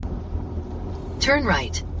Turn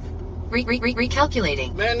right.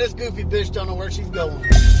 Recalculating. Man, this goofy bitch don't know where she's going.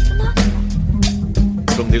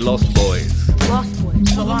 From the Lost Boys. Lost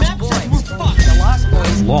Boys. The Lost Boys. The Lost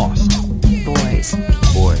Boys. Lost Boys.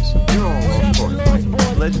 Boys. You're all Lost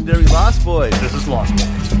Boys. Legendary Lost Boys. This is Lost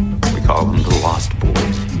Boys. We call them the Lost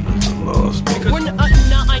Boys. The Lost Boys.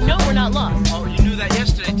 I know we're not lost. Oh, you knew that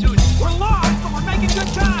yesterday, too. We're lost, but we're making good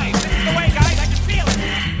time. This is the way, guys. I can feel it.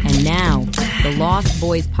 And now, the Lost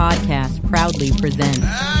Boys podcast proudly presents...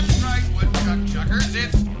 That's right, woodchuck chuckers.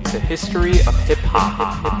 It's The History of Hip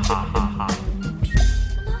Hop.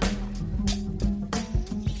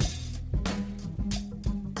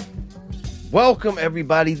 Welcome,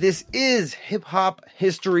 everybody. This is Hip Hop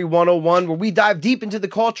History 101, where we dive deep into the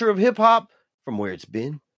culture of hip hop from where it's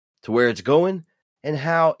been to where it's going and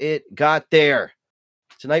how it got there.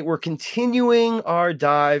 Tonight, we're continuing our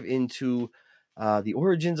dive into the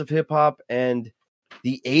origins of hip hop and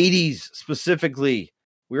the 80s specifically.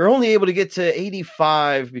 We were only able to get to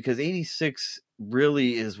 85 because 86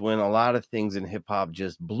 really is when a lot of things in hip hop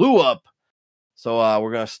just blew up. So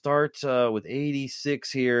we're going to start with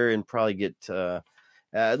 86 here and probably get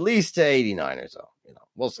at least to 89 or so. You know,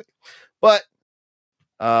 we'll see. But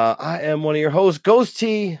I am one of your hosts, Ghost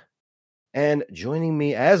T, and joining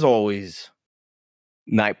me as always,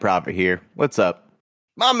 Night Prophet here. What's up?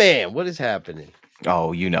 my man. What is happening?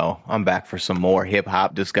 Oh, you know, I'm back for some more hip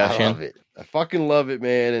hop discussion. I love it. I fucking love it,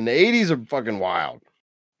 man. And the 80s are fucking wild.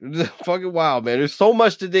 It's fucking wild, man. There's so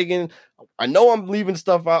much to dig in. I know I'm leaving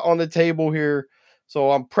stuff out on the table here,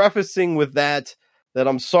 so I'm prefacing with that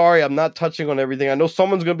I'm sorry I'm not touching on everything. I know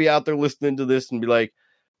someone's going to be out there listening to this and be like,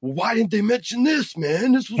 well, why didn't they mention this,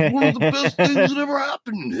 man? This was one of the best things that ever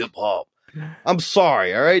happened in hip-hop. I'm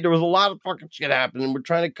sorry, all right? There was a lot of fucking shit happening. We're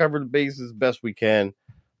trying to cover the bases as best we can,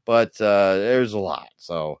 but there's a lot,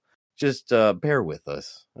 so just bear with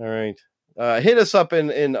us, all right? Hit us up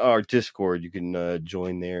in our Discord. You can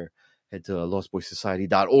join there. Head to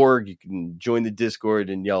lostboysociety.org. You can join the Discord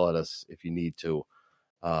and yell at us if you need to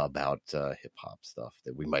about hip-hop stuff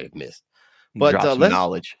that we might have missed. But Drop some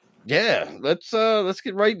knowledge. Yeah, let's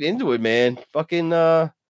get right into it, man. Fucking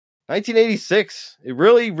 1986. It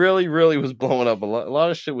really, really, really was blowing up. A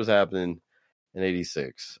lot of shit was happening in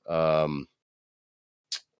 86.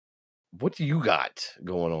 What do you got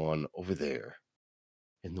going on over there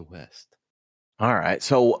in the West? All right.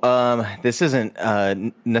 So this isn't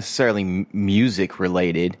necessarily music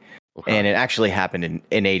related. Okay. And it actually happened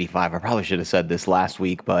in 85. I probably should have said this last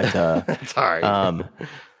week, but It's all right.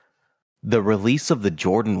 The release of the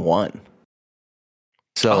Jordan 1.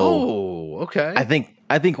 So okay. I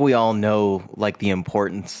think we all know like the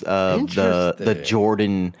importance of the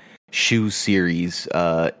Jordan shoe series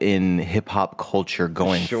in hip hop culture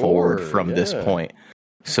going forward from this point.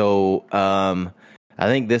 So I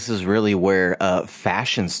think this is really where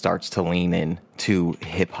fashion starts to lean in to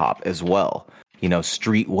hip hop as well. You know,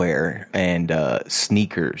 streetwear and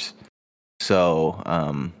sneakers. So,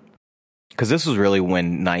 because this was really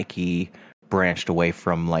when Nike branched away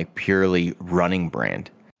from like purely running brand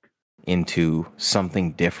into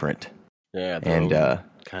something different. Yeah, and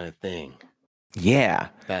kind of thing. Yeah,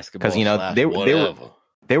 Basketball. Because you know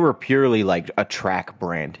they were purely like a track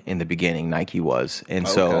brand in the beginning. Nike was, and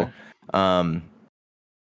so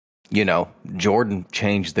you know, Jordan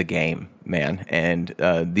changed the game, man, and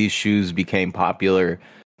these shoes became popular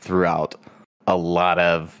throughout a lot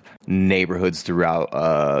of neighborhoods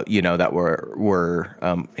throughout, you know, that were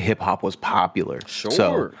hip hop was popular.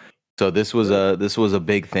 Sure. So this was a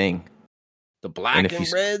big thing. The black and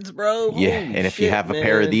reds, bro. Yeah, holy and if shit, you have a man.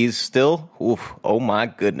 pair of these still, oof, oh my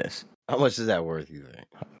goodness. How much is that worth, you think?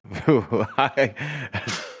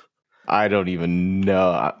 I don't even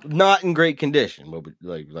know. Not in great condition. What would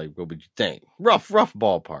you think? Rough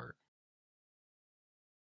ballpark.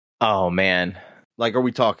 Oh man. Like, are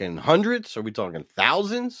we talking hundreds? Are we talking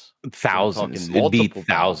thousands? Thousands. Talking It'd be multiple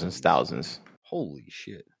thousands. Holy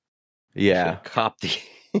shit. Yeah. Cop these.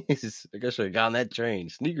 I guess I should have gotten that train.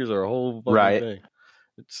 Sneakers are a whole fucking thing.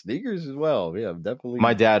 Sneakers as well. Yeah, definitely.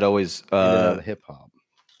 My dad always hip hop.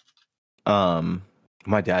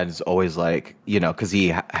 My dad is always like, you know, because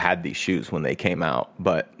he had these shoes when they came out,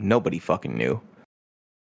 but nobody fucking knew.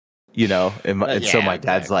 You know, and so my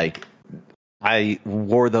dad's like, I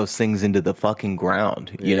wore those things into the fucking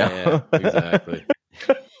ground, you know? Exactly.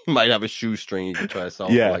 You might have a shoestring you can try to sell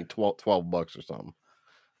for like $12 or something.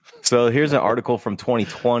 So here's an article from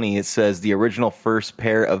 2020. It says the original first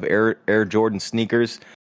pair of Air Jordan sneakers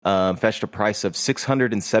fetched a price of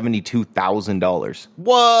 $672,000.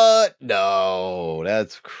 What? No,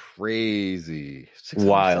 that's crazy.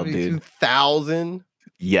 Wild, dude. 672,000?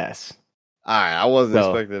 Yes. right, I wasn't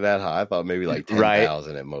So- expecting that high. I thought maybe like Right.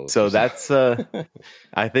 10,000 at most. So that's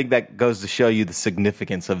I think that goes to show you the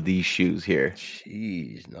significance of these shoes here.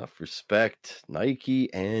 Jeez, enough respect,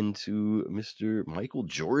 Nike, and to Mr. Michael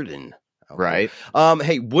Jordan. out there. Right.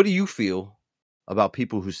 Hey, what do you feel about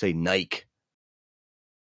people who say Nike?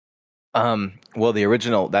 Well, the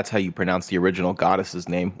original, that's how you pronounce the original goddess's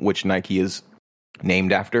name, which Nike is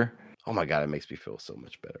named after. Oh my god, it makes me feel so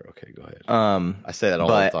much better. Okay, go ahead. I say that all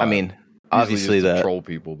But the time. I mean, Usually obviously just to the troll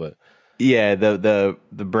people, but yeah, the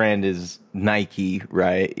brand is Nike,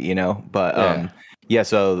 right? You know, but yeah,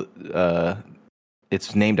 so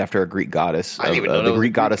it's named after a Greek goddess, I didn't even know that the was a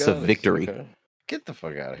Greek goddess of victory. Okay. Get the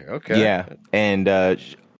fuck out of here. Okay. Yeah, and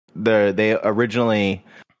they originally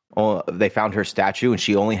they found her statue, and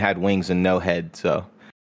she only had wings and no head. So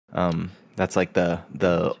that's like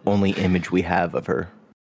the only image we have of her.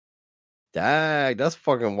 Dag, that's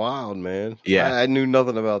fucking wild, man. Yeah. I knew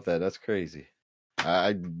nothing about that. That's crazy.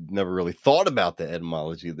 I never really thought about the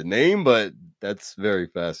etymology of the name, but that's very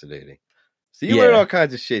fascinating. So you learn all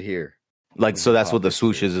kinds of shit here. Like, so that's what the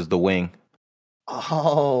swoosh is the wing.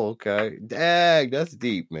 Oh, okay. Dag, that's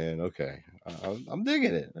deep, man. Okay. I'm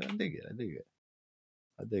digging it. I dig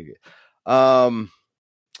it. I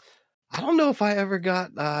don't know if I ever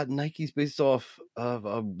got Nikes based off of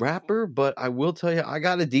a rapper, but I will tell you, I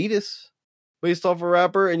got Adidas based off a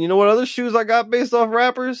rapper. And you know what other shoes I got based off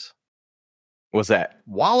rappers? What's that?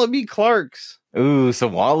 Wallaby Clarks. Ooh,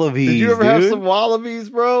 some wallabies. Did you ever have some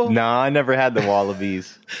wallabies, bro? Nah, I never had the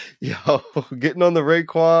wallabies. Yo, getting on the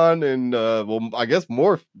Raekwon and well, I guess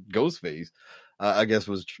more Ghostface. I guess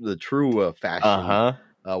was the true fashion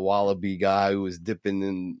wallaby guy who was dipping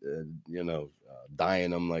in,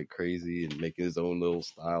 dyeing them like crazy and making his own little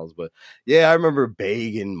styles. But yeah, I remember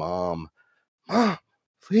begging Mom,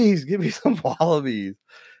 please give me some wallabies.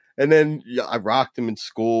 And then I rocked them in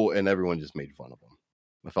school, and everyone just made fun of them.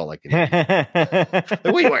 I felt like, like,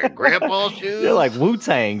 what you wearing, grandpa shoes? You're like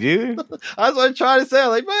Wu-Tang, dude. That's what I tried to say. I'm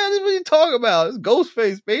like, man, what are you talking about? It's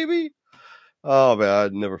Ghostface, baby. Oh man,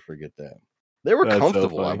 I'd never forget that. They were That's so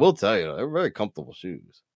comfortable. I funny. will tell you, they were very comfortable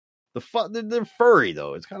shoes. They're furry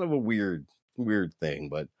though. It's kind of a weird thing,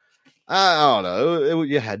 but I don't know.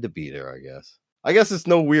 You had to be there, I guess. I guess it's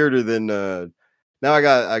no weirder than now. I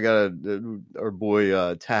got our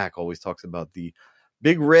boy Tack always talks about the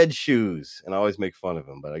big red shoes, and I always make fun of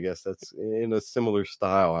him. But I guess that's in a similar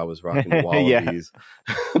style. I was rocking the Wallabies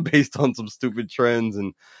based on some stupid trends,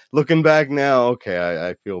 and looking back now, okay,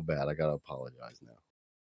 I feel bad. I gotta apologize now.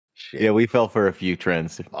 Shit. Yeah, we fell for a few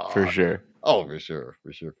trends for sure. Oh, for sure.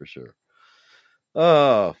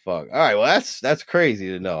 Oh, fuck. All right, well, that's crazy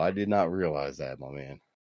to know. I did not realize that, my man.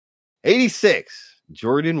 86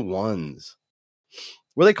 Jordan 1s.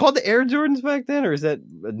 Were they called the Air Jordans back then, or is that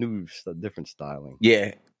a different styling?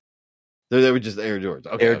 Yeah, They were just Air Jordans.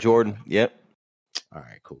 Okay, Air okay. Jordan. Yep. All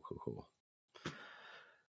right, cool.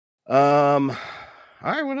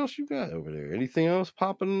 All right, what else you got over there? Anything else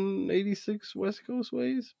popping 86 West Coast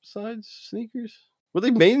ways besides sneakers? Were they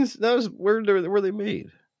made? That was where were they made?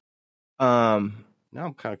 Now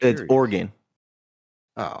I'm kind of curious. It's Oregon.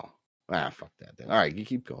 Oh, fuck that then. All right, you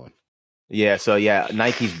keep going. Yeah, so yeah,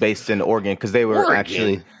 Nike's based in Oregon because they were Oregon?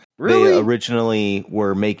 actually Really? they originally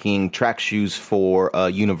were making track shoes for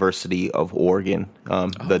University of Oregon,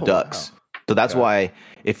 the Ducks. Wow. So that's Okay. why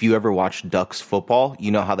if you ever watch Ducks football,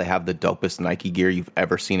 you know how they have the dopest Nike gear you've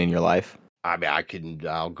ever seen in your life. I mean,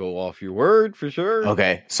 I'll go off your word for sure.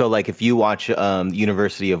 Okay, so like if you watch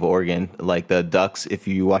University of Oregon, like the Ducks, if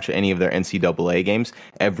you watch any of their NCAA games,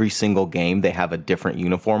 every single game they have a different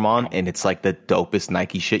uniform on, and it's like the dopest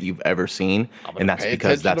Nike shit you've ever seen, and that's Pay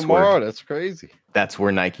because attention tomorrow. That's crazy. that's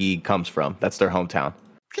where Nike comes from. That's their hometown.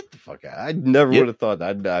 Get the fuck out. I never Yep. would have thought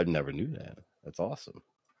that. I never knew that. That's awesome.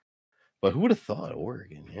 But who would have thought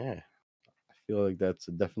Oregon? Yeah. I feel like that's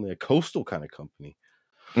definitely a coastal kind of company.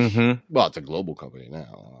 Mm-hmm. Well, it's a global company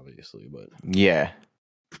now, obviously, but Yeah,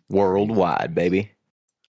 worldwide, baby.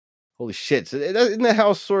 holy shit. So isn't that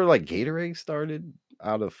how sort of like Gatorade started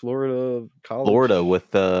out of Florida college? Florida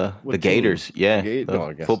with the What Gators, team? yeah, I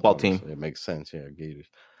the guess football obviously. team. It makes sense. Yeah, Gators.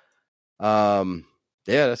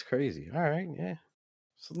 Yeah, that's crazy. All right, yeah.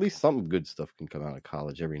 So at least some good stuff can come out of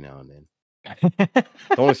college every now and then.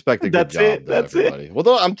 Don't expect a good That's job, it, though, that's it. everybody. Well,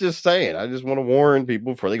 though, I'm just saying. I just want to warn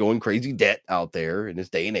people before they go in crazy debt out there in this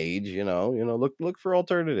day and age. Look for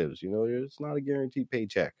alternatives. It's not a guaranteed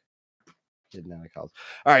paycheck. Getting out of college.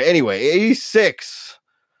 All right. Anyway, 86.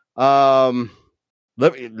 Let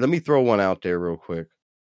me throw one out there real quick,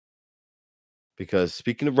 because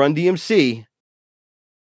speaking of Run DMC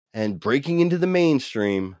and breaking into the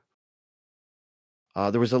mainstream,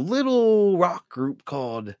 there was a little rock group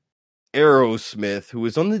called Aerosmith, who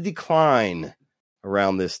was on the decline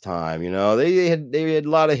around this time. You know, they had a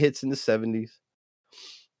lot of hits in the 70s,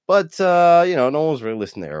 but you know, no one was really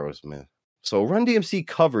listening to Aerosmith. So Run DMC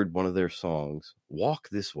covered one of their songs, "Walk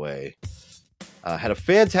This Way." Had a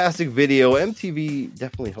fantastic video. MTV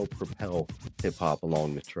definitely helped propel hip hop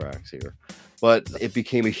along the tracks here, but it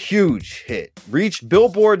became a huge hit. Reached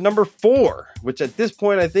Billboard number 4, which at this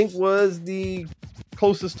point I think was the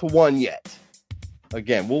closest to 1 yet.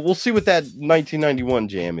 Again, we'll see what that 1991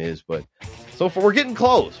 jam is, but so far we're getting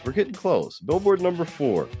close. We're getting close. Billboard number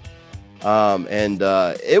 4. And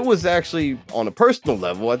it was actually on a personal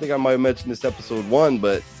level. I think I might have mentioned this episode 1,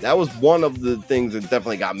 but that was one of the things that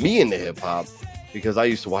definitely got me into hip hop because I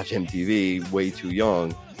used to watch MTV way too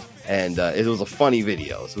young, and it was a funny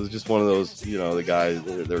video. So it was just one of those, you know, the guys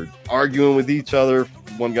they're arguing with each other.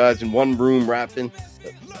 One guy's in one room rapping,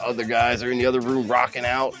 the other guys are in the other room rocking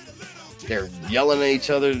out. They're yelling at each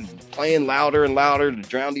other, playing louder and louder to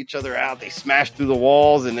drown each other out. They smash through the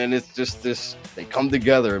walls, and then it's just this. They come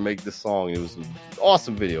together and make this song. It was an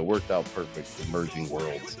awesome video. Worked out perfect. The merging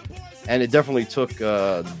worlds, and it definitely took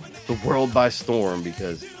the world by storm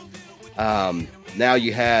because now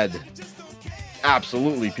you had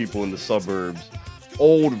absolutely people in the suburbs,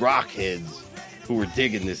 old rock heads who were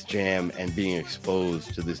digging this jam and being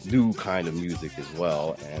exposed to this new kind of music as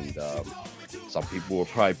well. And some people were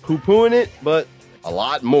probably poo-pooing it, but a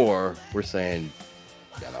lot more were saying,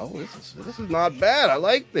 you know, this is not bad. I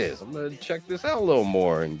like this. I'm gonna check this out a little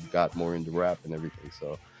more, and got more into rap and everything.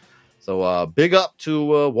 So big up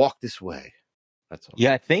to Walk This Way. That's all.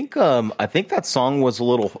 Yeah, I think that song was a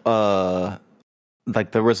little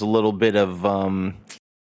like there was a little bit of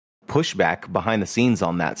pushback behind the scenes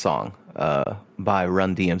on that song by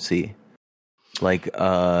Run DMC. Like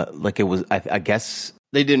it was. I guess.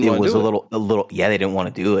 They didn't want to do it. A little. Yeah, they didn't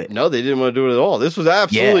want to do it. No, they didn't want to do it at all. This was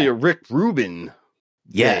absolutely a Rick Rubin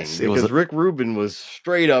Yes, thing, because Rick Rubin was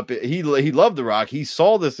straight up. He loved the rock. He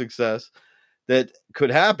saw the success that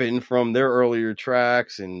could happen from their earlier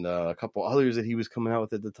tracks and a couple others that he was coming out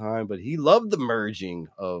with at the time. But he loved the merging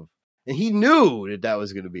of, and he knew that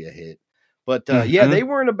was going to be a hit. But yeah, they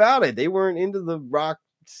weren't about it. They weren't into the rock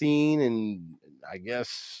scene, and I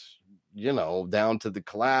guess, you know, down to the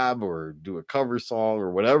collab or do a cover song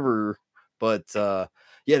or whatever. But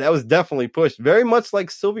yeah, that was definitely pushed, very much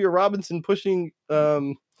like Sylvia Robinson pushing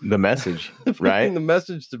the message, right? The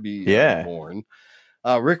message to be born.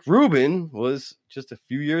 Rick Rubin was just a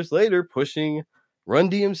few years later pushing Run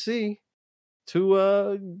DMC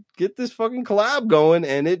to get this fucking collab going,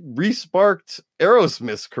 and it re-sparked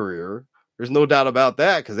Aerosmith's career. There's no doubt about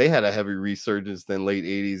that, because they had a heavy resurgence in late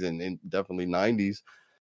 80s and definitely 90s.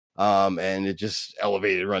 And it just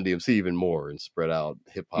elevated Run DMC even more and spread out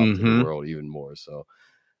hip hop to the world even more. So,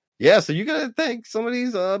 yeah, so you got to thank some of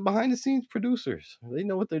these behind the scenes producers. They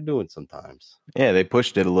know what they're doing sometimes. Yeah, they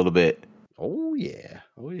pushed it a little bit. Oh, yeah.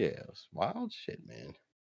 It's wild shit, man.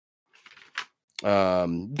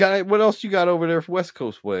 What else you got over there for West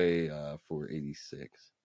Coast Way for 86?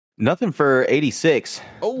 Nothing for 86.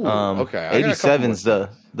 Oh, okay. 87's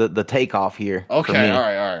the takeoff here. Okay, all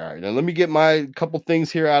right. Now let me get my couple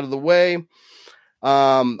things here out of the way.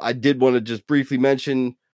 I did want to just briefly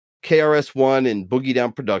mention KRS-One and Boogie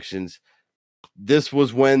Down Productions. This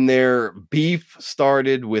was when their beef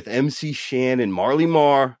started with MC Shan and Marley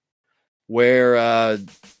Marr, where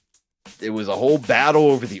it was a whole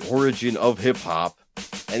battle over the origin of hip hop,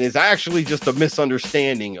 and it's actually just a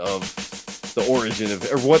misunderstanding of the origin of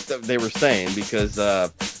or what they were saying, because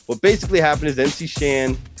what basically happened is MC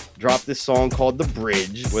Shan dropped this song called The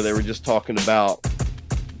Bridge, where they were just talking about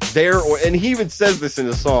and he even says this in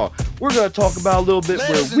the song, we're going to talk about a little bit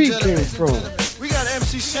where we came from. We got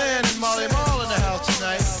MC Shan and Marley Marl in the house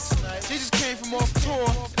tonight. They just came from off tour.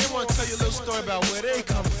 They want to tell you a little story about where they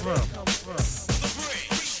come from.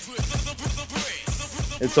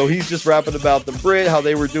 And so he's just rapping about the Brit, how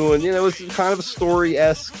they were doing, you know, it's kind of a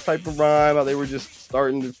story-esque type of rhyme, how they were just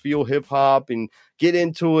starting to feel hip-hop and get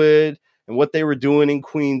into it, and what they were doing in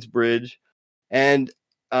Queensbridge. And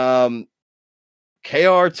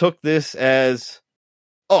KR took this as,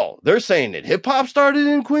 oh, they're saying that hip-hop started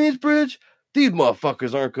in Queensbridge? These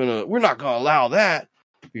motherfuckers we're not gonna allow that.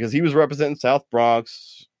 Because he was representing South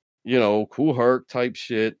Bronx, you know, Kool Herc type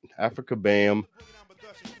shit, Africa Bam.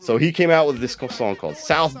 So he came out with this song called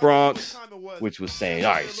South Bronx, which was saying,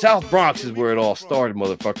 all right, South Bronx is where it all started,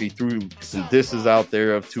 motherfucker. He threw some disses out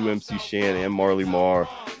there of two MC Shan and Marley Marr.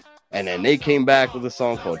 And then they came back with a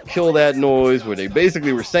song called Kill That Noise, where they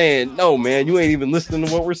basically were saying, no, man, you ain't even listening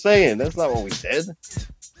to what we're saying. That's not what we said.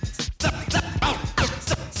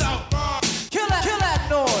 Kill that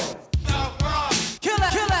noise. Kill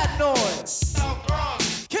that noise.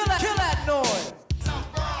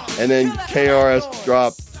 And then KRS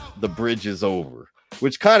dropped The Bridge Is Over,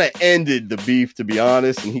 which kind of ended the beef, to be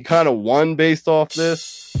honest. And he kind of won based off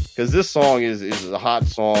this, because this song is a hot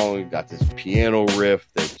song. It got this piano riff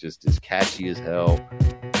that just is catchy as hell.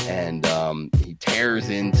 And he tears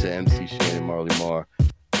into MC Shan and Marley Marl.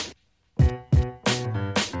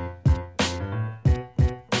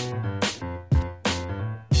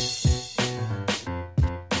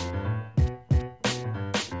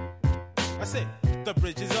 That's it. The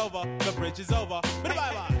bridge is over. The bridge is over.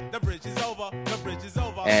 Bye-bye. The bridge is over. The bridge is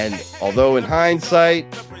over. And although in hindsight,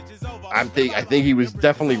 I think he was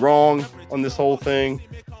definitely wrong on this whole thing.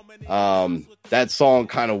 That song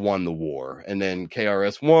kind of won the war, and then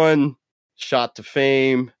KRS won, shot to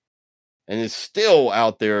fame, and is still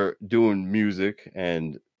out there doing music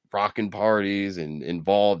and rocking parties and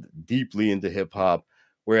involved deeply into hip hop.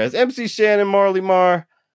 Whereas MC Shan and Marley Marl,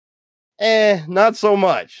 not so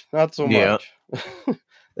much. Not so much.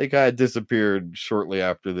 They kind of disappeared shortly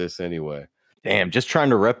after this anyway. Damn, just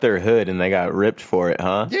trying to rep their hood and they got ripped for it,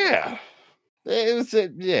 huh? Yeah. It was,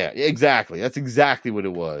 yeah, exactly. That's exactly what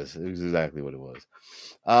it was. It was exactly what it was.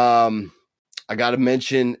 I got to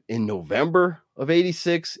mention in November of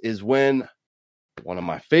 86 is when one of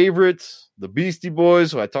my favorites, the Beastie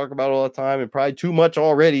Boys, who I talk about all the time and probably too much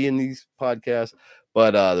already in these podcasts,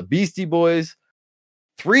 but the Beastie Boys,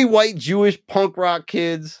 3 white Jewish punk rock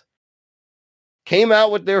kids, came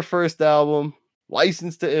out with their first album,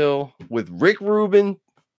 Licensed to Ill, with Rick Rubin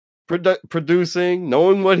producing,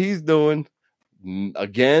 knowing what he's doing.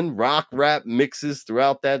 Again, rock rap mixes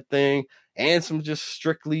throughout that thing, and some just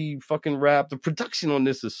strictly fucking rap. The production on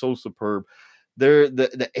this is so superb.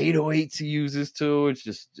 The 808s he uses too. It's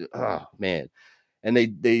just, oh man. And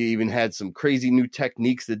they even had some crazy new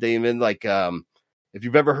techniques that they invented. Like, if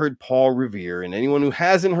you've ever heard Paul Revere, and anyone who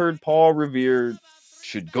hasn't heard Paul Revere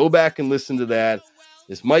should go back and listen to that.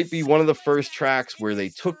 This might be one of the first tracks where they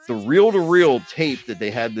took the reel-to-reel tape that they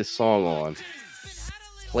had this song on,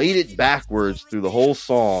 played it backwards through the whole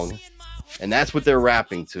song, and that's what they're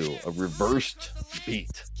rapping to, a reversed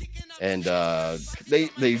beat. And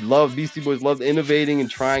they love, Beastie Boys loved innovating and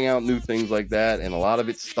trying out new things like that, and a lot of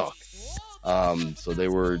it stuck. So they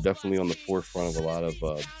were definitely on the forefront of a lot of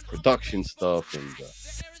production stuff and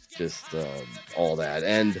just all that.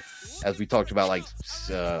 And as we talked about, like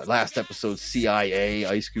last episode, CIA,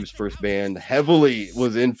 Ice Cube's first band, heavily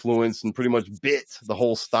was influenced and pretty much bit the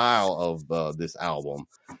whole style of this album.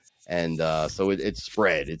 And so it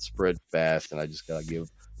spread fast, and I just gotta give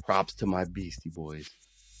props to my Beastie Boys.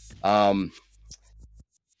 Now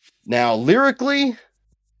lyrically,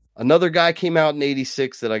 another guy came out in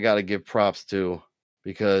 86 that I gotta give props to,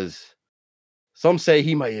 because some say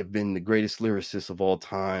he might have been the greatest lyricist of all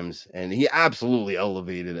times, and he absolutely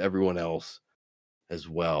elevated everyone else as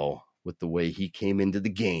well with the way he came into the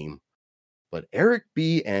game. But Eric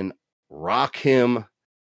B. and Rakim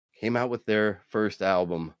came out with their first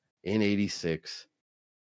album in 86,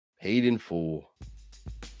 Paid in Full,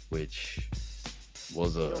 which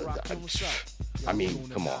was I mean,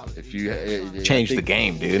 come on. If you changed the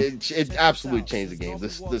game, dude. It absolutely changed the game.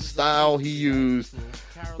 The style he used,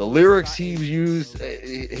 the lyrics he used,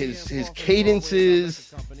 his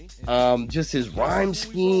cadences, just his rhyme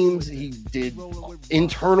schemes. He did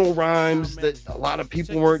internal rhymes that a lot of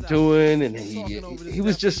people weren't doing, and he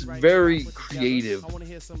was just very creative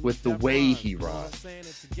with the way he rhymed.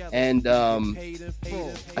 And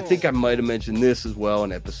I think I might have mentioned this as well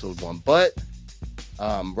in episode 1, but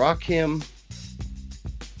Rakim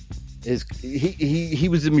is he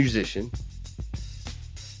was a musician,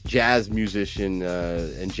 jazz musician,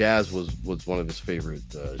 and jazz was one of his favorite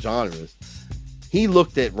genres. He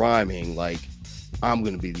looked at rhyming like, I'm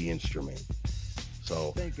going to be the instrument.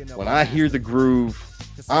 So when I hear the groove,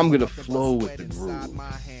 I'm going to flow with the groove.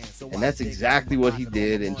 And that's exactly what he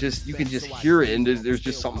did. And just, you can just hear it. And there's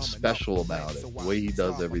just something special about it. The way he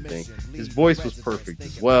does everything. His voice was perfect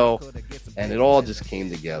as well. And it all just came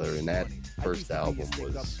together. And that first album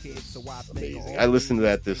was amazing. I listened to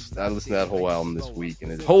that whole album this week,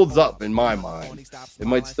 and it holds up in my mind. It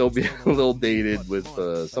might still be a little dated with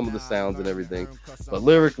some of the sounds and everything, but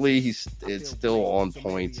lyrically, it's still on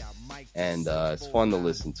point, and it's fun to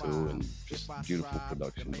listen to, and just beautiful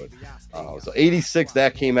production. But so 86,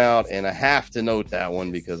 that came out, and I have to note that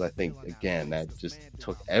one because I think, again, that just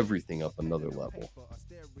took everything up another level.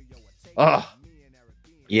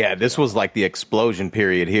 Yeah, this was like the explosion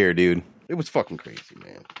period here, dude. It was fucking crazy,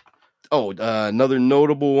 man. Oh, another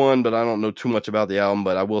notable one, but I don't know too much about the album,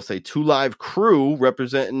 but I will say 2 Live Crew,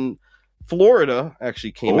 representing Florida,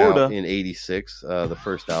 actually came out in 86. The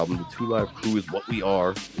first album, the 2 Live Crew is What We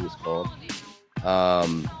Are, it was called.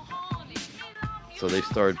 So they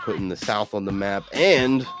started putting the South on the map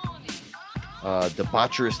and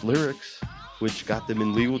debaucherous lyrics, which got them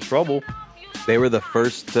in legal trouble. They were the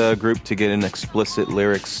first group to get an explicit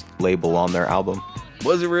lyrics label on their album.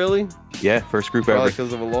 Was it really? Yeah, first group Probably ever.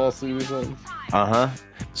 because of a lawsuit or something.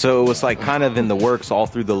 So it was like kind of in the works all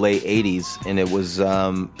through the late 80s, and it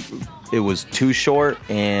was Too Short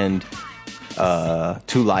and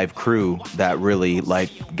Two Live Crew that really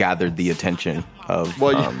like gathered the attention of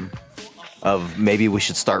maybe we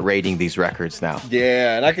should start rating these records now.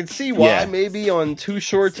 Yeah, and I can see why. Maybe on Too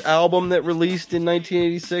Short's album that released in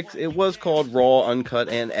 1986, it was called Raw, Uncut,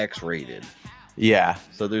 and X-Rated. Yeah.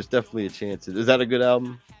 So there's definitely a chance. Is that a good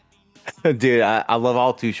album? Dude, I love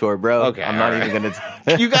all Too Short, bro. Okay, I'm not even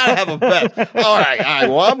gonna. You gotta have a bet. All right.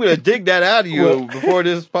 Well, I'm gonna dig that out of you before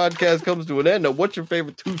this podcast comes to an end. Now, what's your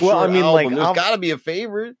favorite Too Short album? like, there's gotta be a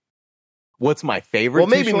favorite. What's my favorite? Well,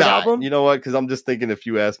 maybe Too Short not. album? You know what? Because I'm just thinking if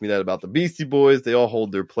you ask me that about the Beastie Boys, they all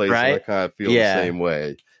hold their place. Right? And I kind of feel the same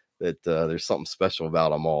way. That there's something special about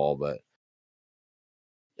them all. But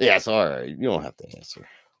yeah, it's all right. You don't have to answer,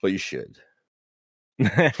 but you should.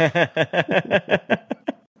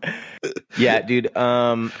 Yeah, dude.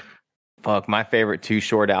 Fuck, my favorite Too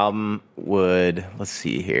Short album would, let's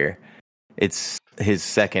see here. It's his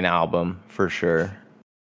second album for sure.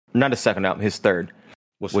 Not his second album, his third.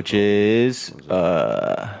 Which is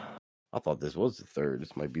I thought this was the third.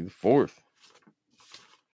 This might be the fourth.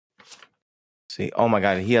 See, oh my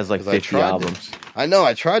god, he has like 50 albums. I know.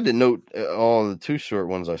 I tried to note all the Too Short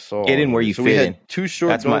ones I saw. Get in where you so fit we had in. Too Short.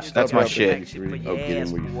 That's my shit. Get in where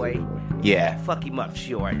you fit in. Yeah. Fuck him up,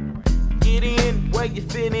 Short. Get in where you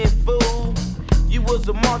fit in, fool. You was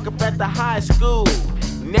a mark up at the high school.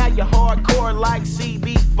 Now you're hardcore like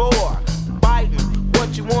CB4. Biting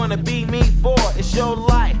what you wanna be me for. It's your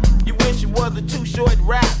life. You wish it was a Too Short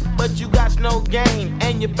rap, but you got no game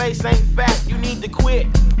and your bass ain't fat. You need to quit.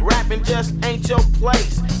 Rapping just ain't your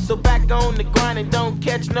place. So back on the grind and don't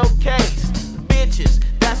catch no case. Bitches,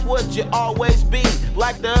 that's what you always be.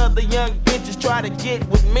 Like the other young bitches try to get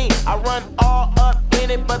with me. I run all up in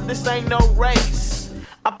it, but this ain't no race.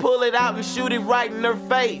 I pull it out and shoot it right in her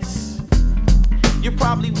face. You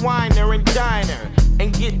probably whine her and dine her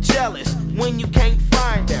and get jealous when you can't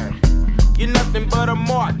find her. You're nothing but a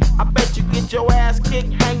mark. I bet you get your ass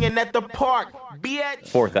kicked hanging at the park. Bitch.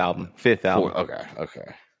 Fifth album.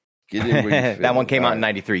 Okay. Get in where you fit that one in. came All out in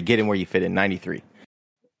 93. Get in where you fit in 93.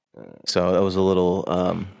 So that was a little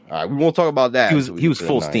all right, we won't talk about that. He was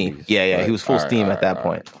full steam. Yeah, he was full steam at that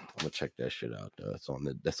point. I'm gonna check that shit out though. That's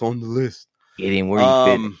on the list. Get in where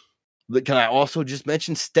you fit. Can I also just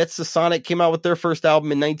mention Stetsasonic came out with their first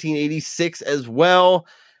album in 1986 as well.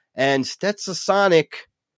 And Stetsasonic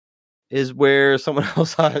is where someone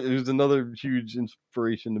else who's another huge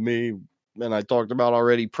inspiration to me, and I talked about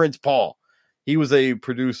already, Prince Paul. He was a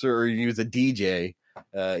producer, or he was a DJ.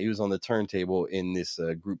 He was on the turntable in this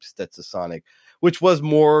group Stetsasonic, which was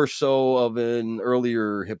more so of an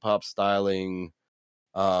earlier hip hop styling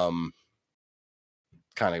kind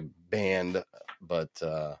of band, but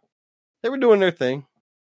they were doing their thing.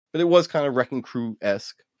 But it was kind of Wrecking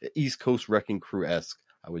Crew-esque, East Coast Wrecking Crew-esque,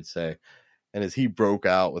 I would say. And as he broke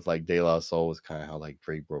out with like De La Soul, was kind of how like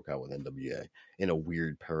Drake broke out with NWA in a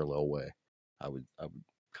weird parallel way. I would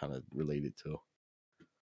kind of relate it to.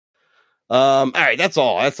 All right, that's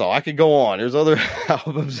all. I could go on. There's other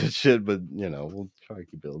albums and shit, but we'll try to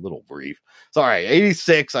keep it a little brief. Sorry,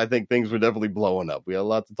 86. I think things were definitely blowing up. We had a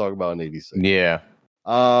lot to talk about in 86. Yeah.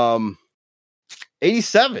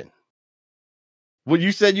 87. Well,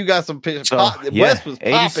 you said you got some pictures. West was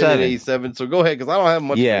popping in 87, so go ahead, because I don't have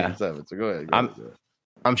much in 87. So go ahead.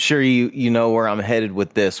 I'm sure you know where I'm headed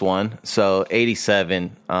with this one. So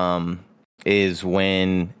 87 is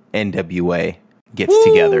when NWA gets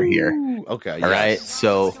together here. Okay. All right.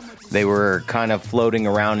 So they were kind of floating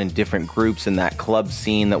around in different groups in that club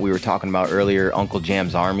scene that we were talking about earlier, Uncle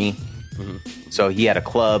Jam's Army. Mm-hmm. So he had a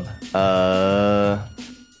club,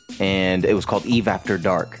 and it was called Eve After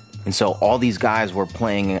Dark. And so all these guys were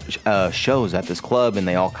playing shows at this club, and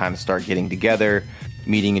they all kind of start getting together,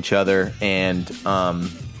 meeting each other. And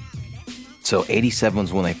so 87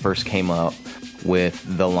 was when they first came up with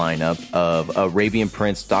the lineup of Arabian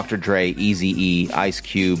Prince, Dr. Dre, Eazy-E, Ice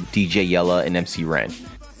Cube, DJ Yella, and MC Ren.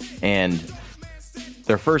 And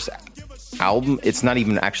their first album, it's not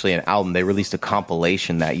even actually an album, they released a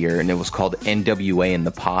compilation that year, and it was called NWA and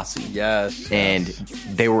the Posse. Yes. And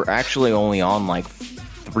they were actually only on like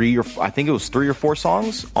 3 or 4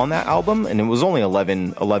 songs on that album, and it was only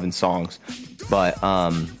 11 songs, but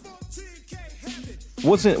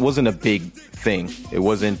wasn't a big thing. It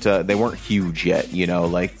wasn't they weren't huge yet,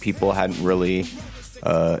 like people hadn't really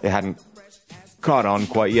it hadn't caught on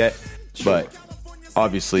quite yet. But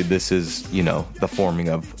obviously, this is, you know, the forming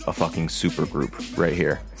of a fucking super group right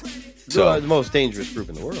here. So the most dangerous group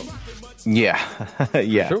in the world. Yeah,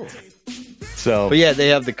 yeah. Sure. So, but yeah, they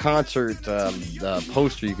have the concert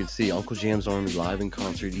poster. You can see Uncle Jam's Army live in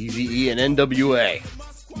concert, Eazy-E and NWA.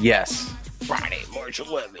 Yes. Friday, March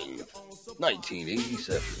 11th,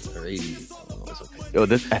 1987 or 80. Oh,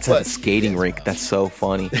 that's at a skating rink. That's so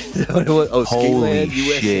funny. Oh, holy Skateland,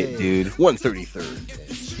 USA. shit, dude.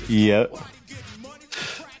 133rd. Yep.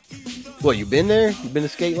 What, you been there? You been to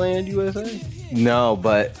Skateland, USA? No,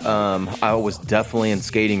 but I was definitely in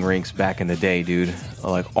skating rinks back in the day, dude.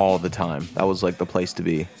 Like all the time. That was like the place to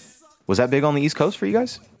be. Was that big on the East Coast for you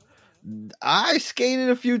guys? I skated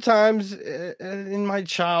a few times in my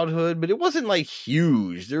childhood, but it wasn't like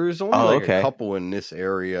huge. There was only a couple in this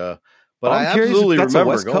area. But I absolutely that's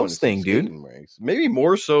remember a West going Coast thing, dude. Rinks. Maybe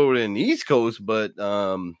more so than East Coast, but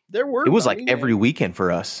there were. It was like every weekend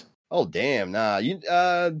for us. Oh damn! Nah, you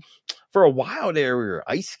for a while there we were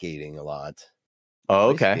ice skating a lot. Oh,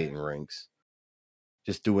 okay. Ice skating rinks,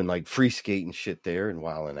 just doing like free skating shit there and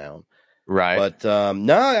wilding out. Right. But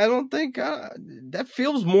no, I don't think that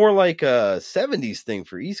feels more like a 70s thing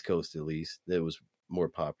for East Coast, at least. That was more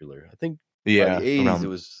popular. I think by the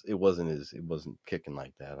 80s it wasn't kicking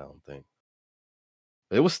like that, I don't think.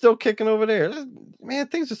 But it was still kicking over there. Man,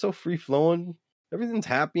 things are so free flowing. Everything's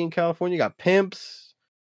happy in California. You got pimps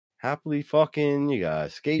happily fucking, you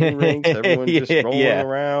got skating rinks, everyone just rolling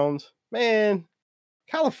around. Man,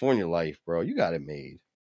 California life, bro. You got it made.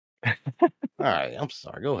 All right, I'm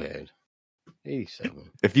sorry. Go ahead.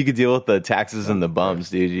 87. If you could deal with the taxes and the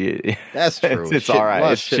bums, dude, that's true. It's all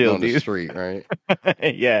right. It's chill, on dude. The street, right?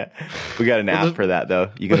 Yeah, we got an app for that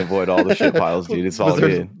though. You can avoid all the shit piles, dude. It's all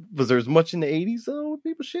good. Was there as much in the 80s though with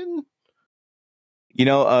people shitting? You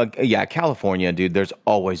know, yeah, California, dude. There's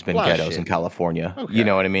always been ghettos in California. Okay. You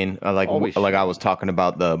know what I mean? Like I was talking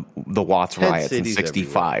about the Watts riots in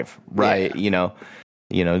 '65, right? Yeah.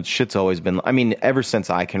 You know, shit's always been. I mean, ever since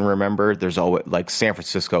I can remember, there's always like San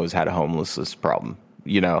Francisco has had a homelessness problem.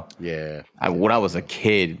 You know, yeah. When I was a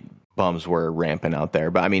kid, bums were rampant out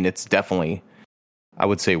there. But I mean, it's definitely, I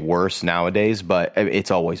would say, worse nowadays. But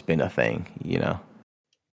it's always been a thing. You know,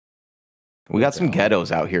 we got some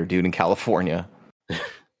ghettos out here, dude, in California.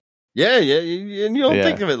 Yeah, and you don't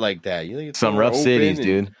think of it like that. You think it's some rough cities,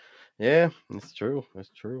 dude. Yeah, that's true. That's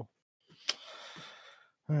true.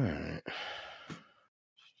 All right.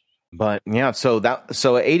 But yeah, so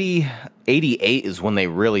 88 is when they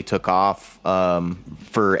really took off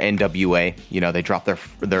for NWA. You know, they dropped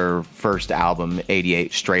their first album,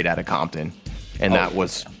 88, Straight Outta Compton, and that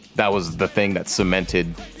was the thing that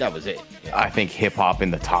cemented. That was it. Yeah. I think hip hop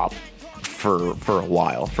in the top for a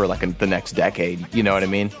while, for like the next decade. You know what I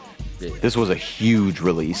mean? Yeah. This was a huge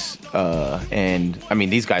release, and I mean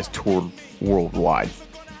these guys toured worldwide.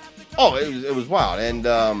 Oh, it was wild, and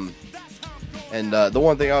the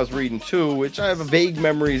one thing I was reading too, which I have vague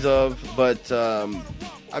memories of, but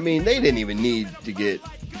I mean they didn't even need to get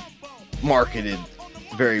marketed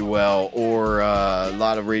very well, or a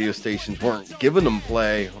lot of radio stations weren't giving them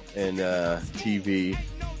play and TV.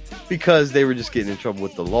 Because they were just getting in trouble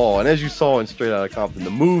with the law. And as you saw in Straight Outta Compton, the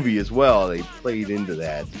movie as well, they played into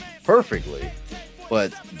that perfectly.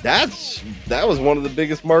 But that was one of the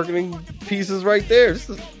biggest marketing pieces right there.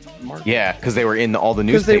 Yeah, because they were in all the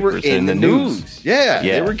newspapers. Because they were in the news. Yeah,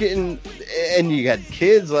 they were getting... And you had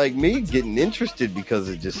kids like me getting interested because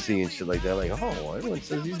of just seeing shit like that. Like, oh, everyone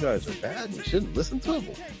says these guys are bad and you shouldn't listen to them.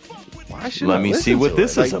 Why should Let me see what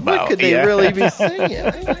this is about. What could they really be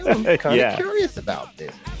saying? I'm kind of curious about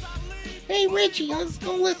this. Hey, Richie, let's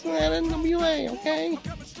go listen to that NWA, okay?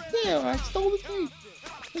 Yeah, I stole the tape.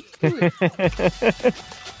 Let's do it.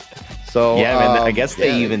 So, yeah, man, I guess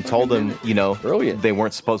they even told them, you know, brilliant. They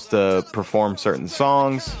weren't supposed to perform certain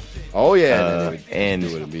songs. Oh, yeah. And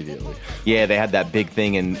do it immediately. Yeah, they had that big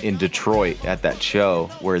thing in Detroit at that show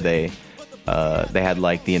where they had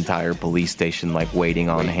like the entire police station like waiting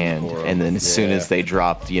on hand. And then as soon as they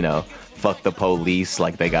dropped, you know, fuck the police,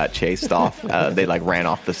 like they got chased off. They like ran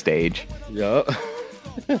off the stage. Yeah.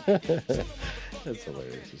 That's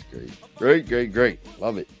hilarious. It's great.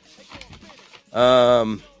 Love it.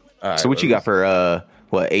 All right, so what you got for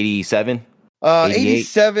 87?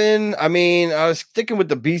 87. I mean, I was sticking with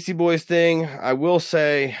the Beastie Boys thing. I will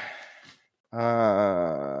say,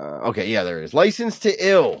 okay, yeah, there is License to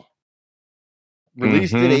Ill,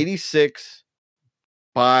 released in 86.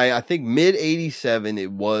 By I think mid 87,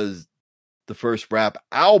 it was the first rap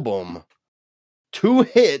album to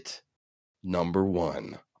hit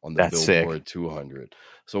 #1 on the Billboard 200.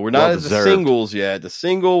 So we're not at the singles yet. The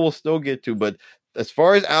single we'll still get to, but as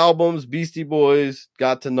far as albums, Beastie Boys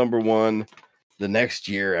got to number 1 the next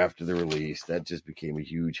year after the release. That just became a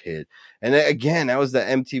huge hit. And again, that was the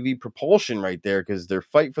MTV propulsion right there, because their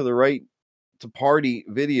Fight for the Right to Party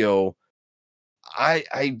video,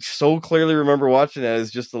 I so clearly remember watching that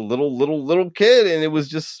as just a little kid, and it was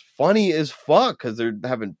just funny as fuck, because they're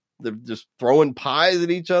just throwing pies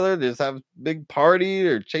at each other, they just have a big party,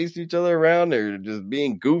 they're chasing each other around, they're just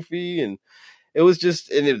being goofy, and it was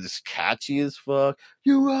just catchy as fuck.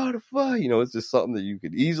 You ought to fuck, it's just something that you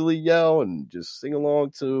could easily yell and just sing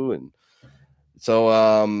along to, and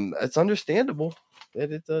so it's understandable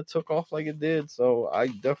that it took off like it did. So I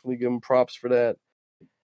definitely give them props for that.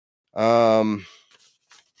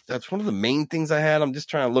 That's one of the main things I had. I'm just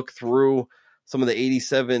trying to look through some of the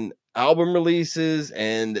 87 album releases,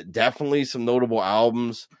 and definitely some notable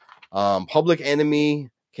albums. Public Enemy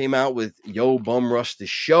came out with Yo Bum Rush the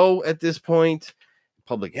Show at this point.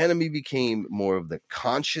 Public Enemy became more of the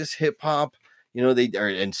conscious hip hop, they are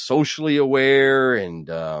and socially aware, and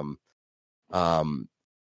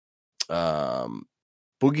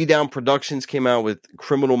Boogie Down Productions came out with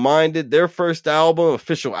Criminal Minded, their first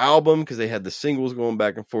official album, because they had the singles going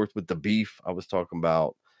back and forth with the beef I was talking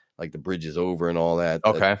about, like The Bridge Is Over and all that.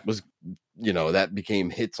 Okay. That was, that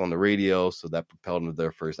became hits on the radio, so that propelled them to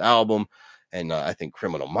their first album. And I think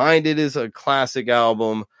Criminal Minded is a classic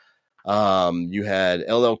album. You had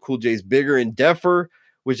LL Cool J's Bigger and Deffer,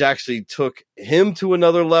 which actually took him to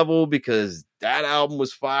another level, because that album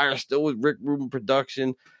was fire, still with Rick Rubin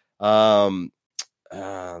production.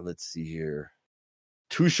 Let's see here.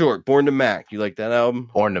 Too Short, Born to Mac. You like that album?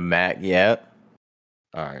 Born to Mac, yeah.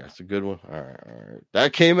 All right, that's a good one. All right.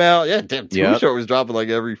 That came out. Yeah, damn, Too Short was dropping like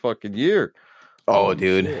every fucking year. Oh,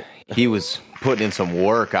 dude. Shit. He was putting in some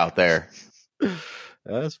work out there.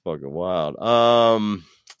 That's fucking wild.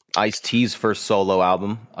 Ice-T's first solo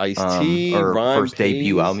album. Ice-T, or Rhyme first Pays.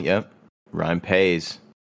 debut album, yep. Rhyme Pays.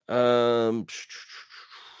 Fat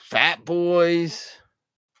Boys.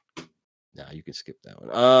 Nah, you can skip that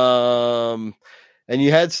one. And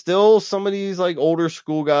you had still some of these like older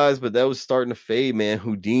school guys, but that was starting to fade, man.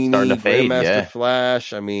 Houdini, Grandmaster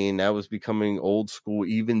Flash. I mean, that was becoming old school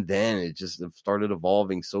even then. It just started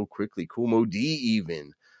evolving so quickly. Kool Moe Dee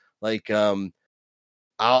even. Like,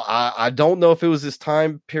 I don't know if it was this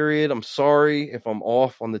time period. I'm sorry if I'm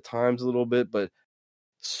off on the times a little bit, but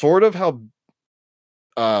sort of how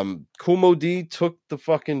Kool Moe Dee took the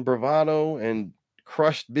fucking Bravado and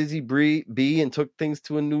crushed Busy Bee and took things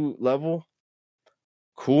to a new level.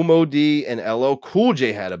 Kool Moe Dee and LL Cool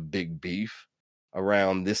J had a big beef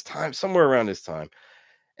around this time, somewhere around this time.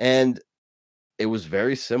 And it was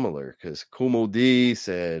very similar, because Kool Moe Dee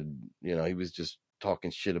said, he was just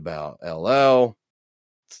talking shit about LL.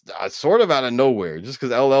 Sort of out of nowhere, just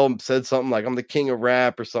because LL said something like, I'm the king of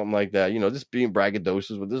rap or something like that, just being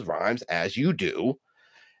braggadocious with his rhymes, as you do.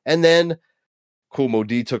 And then Kool Moe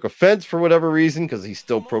Dee took offense for whatever reason, because he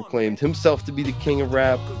still proclaimed himself to be the king of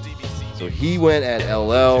rap. So he went at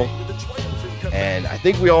LL, and I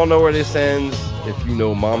think we all know where this ends. If you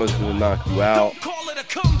know Mama's Gonna Knock You Out. Don't call it a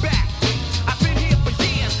comeback. I've been here for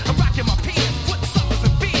years. I'm rocking my pants, putting suckers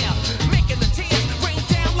in fear, making the tears rain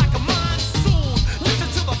down like a monsoon. Listen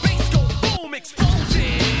to the bass go boom,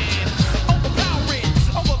 explosion, overpowering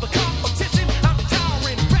over the competition. I'm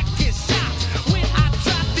towering, wrecking shop. When I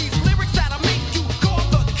drop these lyrics that'll make you call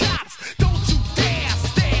the cops. Don't you dare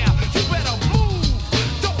stare. You better move.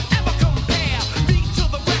 Don't ever compare me to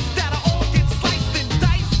the rest that'll all get sliced and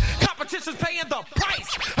diced. Competition's paying the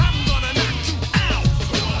price. I'm gonna knock you out.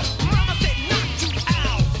 Mama said knock you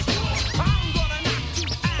out. I'm gonna knock you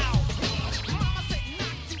out. Mama said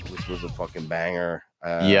knock you out. Which was a fucking banger.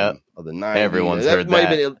 Yep. Of the 90s. Everyone's heard might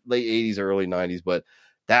that. have been late 80s or early 90s, but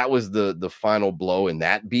that was the final blow in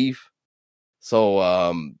that beef.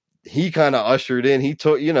 So he kind of ushered in. He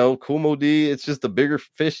took, Kool Moe Dee. It's just the bigger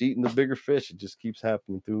fish eating the bigger fish. It just keeps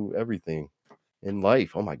happening through everything in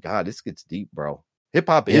life. Oh my God, this gets deep, bro. Hip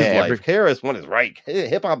hop is life. KRS-One is right.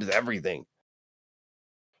 Hip hop is everything.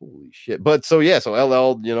 Holy shit. But so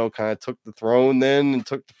LL, kind of took the throne then and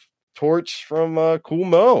took the torch from Kool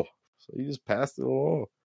Moe. So he just passed it along.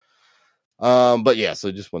 But yeah,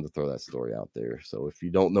 so just wanted to throw that story out there. So if you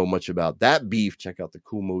don't know much about that beef, check out the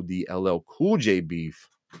Kool Moe Dee LL Cool J beef,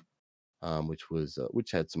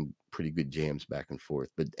 which had some pretty good jams back and forth,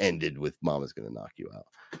 but ended with Mama's Gonna Knock You Out.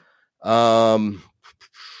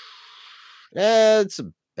 That's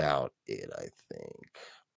about it, I think.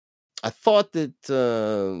 I thought that,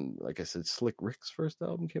 like I said, Slick Rick's first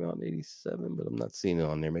album came out in 87, but I'm not seeing it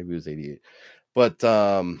on there. Maybe it was 88. But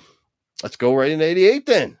let's go right into 88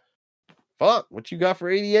 then. Fuck, what you got for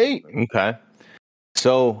 88? Okay.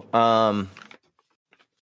 So,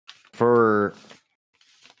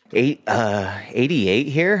 88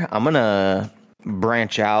 here. I'm gonna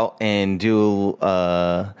branch out and do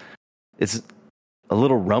it's a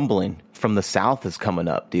little rumbling from the south is coming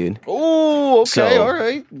up, dude. Oh, okay, So- all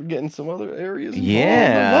right. We're getting some other areas involved.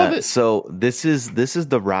 Yeah, I love it. so this is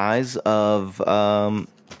the rise of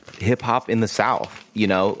hip hop in the South. You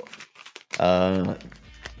know,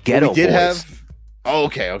 ghetto we did boys. have. Oh,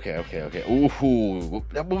 okay. Ooh,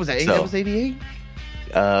 what was that? So- That was 88.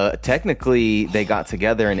 Technically, they got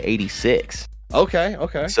together in '86. Okay.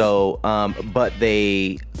 So, but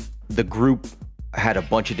the group had a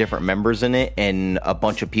bunch of different members in it, and a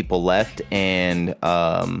bunch of people left, and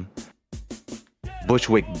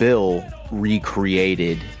Bushwick Bill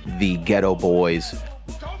recreated the Ghetto Boys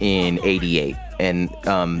in '88, and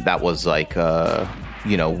that was like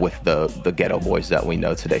with the Ghetto Boys that we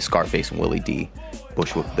know today, Scarface and Willie D,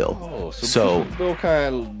 Bushwick Bill. Oh, so Bill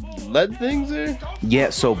kind of led things there. Yeah,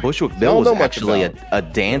 so Bushwick I Bill don't was know much actually about a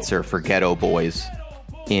dancer for Ghetto Boys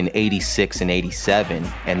in '86 and '87,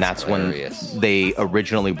 and that's hilarious. when they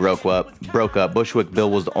originally broke up. Bushwick Bill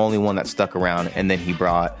was the only one that stuck around, and then he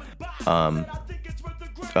brought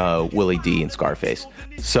Willie D and Scarface.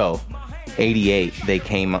 So '88, they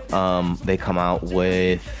come out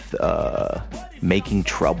with Making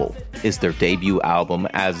Trouble is their debut album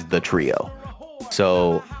as the trio.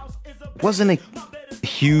 So wasn't a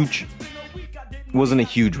huge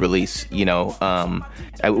release, you know.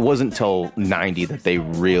 It wasn't till '90 that they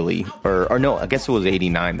really, or no, I guess it was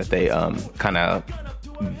 '89 that they kind of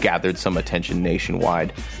gathered some attention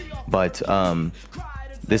nationwide. But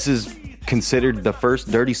this is considered the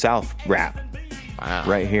first Dirty South rap. Wow.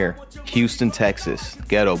 Right here, Houston, Texas,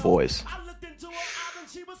 Ghetto Boys.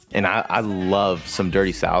 And I love some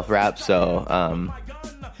Dirty South rap, so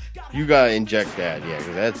You gotta inject that, yeah,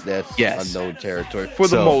 because that's Yes. unknown territory for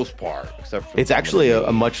the So, most part. Except for it's actually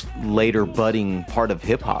a much later budding part of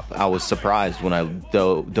hip hop. I was surprised when I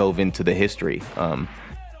dove into the history.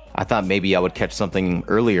 I thought maybe I would catch something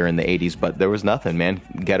earlier in the '80s, but there was nothing, man.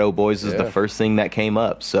 Ghetto Boys is the first thing that came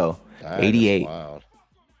up. So That is '88. wild.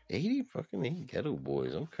 80 Ghetto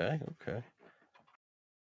Boys. Okay.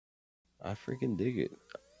 I freaking dig it.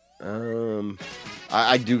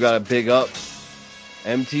 I do gotta big up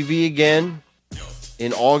MTV again.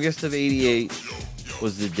 In August of '88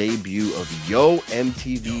 was the debut of Yo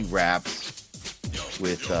MTV Raps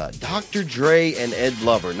with Dr. Dre and Ed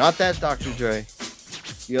Lover. Not that Dr. Dre,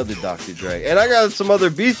 the other Dr. Dre. And I got some other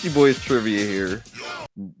Beastie Boys trivia here.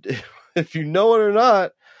 If you know it or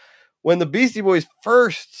not, when the Beastie Boys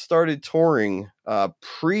first started touring,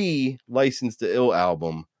 pre-License to Ill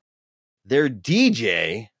album, their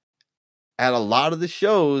DJ at a lot of the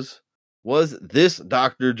shows was this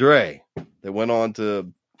Dr. Dre that went on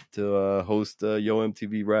to host Yo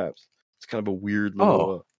MTV Raps. It's kind of a weird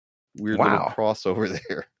little little crossover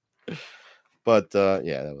there. But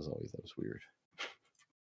yeah, that was weird.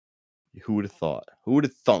 Who would have thought? Who would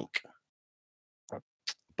have thunk?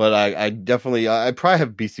 But I definitely I probably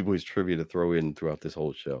have Beastie Boys trivia to throw in throughout this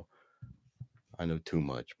whole show. I know too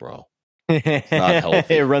much, bro. It's not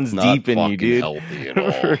healthy. It runs It's not deep in you, fucking dude. Healthy at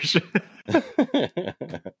all. For sure.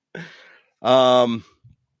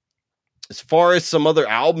 As far as some other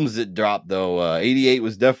albums that dropped, though, '88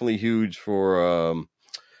 was definitely huge for.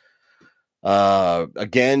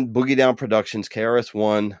 Again, Boogie Down Productions,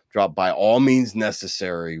 KRS-One dropped By All Means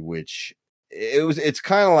Necessary, which it's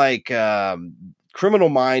kind of like Criminal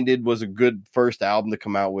Minded was a good first album to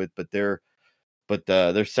come out with, but their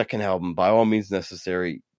second album, By All Means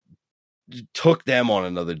Necessary, took them on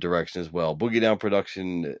another direction as well. Boogie Down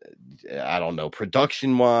Production, I don't know,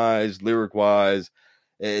 production wise, lyric wise,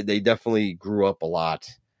 they definitely grew up a lot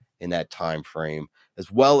in that time frame, as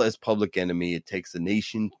well as Public Enemy. It takes a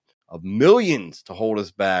nation of millions to hold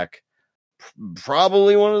us back.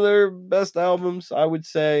 Probably one of their best albums, I would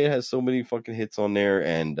say. It has so many fucking hits on there,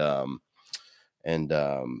 and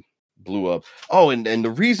blew up. Oh, and the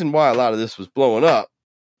reason why a lot of this was blowing up,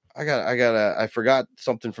 I forgot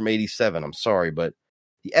something from '87. I'm sorry, but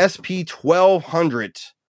the SP 1200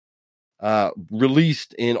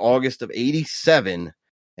 released in August of '87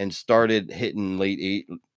 and started hitting late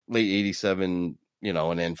 '87, you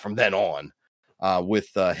know, and then from then on with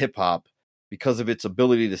hip hop because of its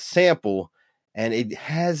ability to sample, and it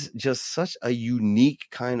has just such a unique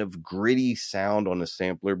kind of gritty sound on the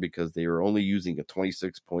sampler because they were only using a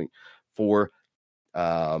 26.4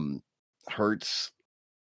 hertz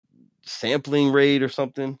sampling rate or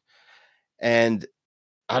something, and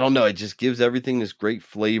I don't know, it just gives everything this great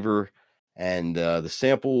flavor. And the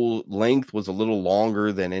sample length was a little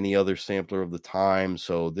longer than any other sampler of the time,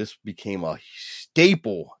 so this became a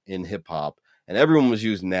staple in hip hop and everyone was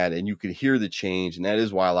using that, and you could hear the change. And that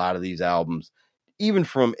is why a lot of these albums, even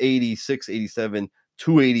from 86, 87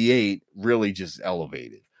 to 88, really just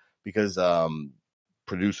elevated, because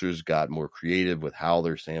producers got more creative with how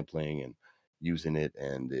they're sampling and using it,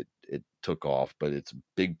 and it took off. But it's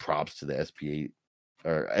big props to the SP8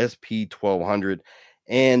 or SP1200.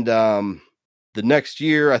 And the next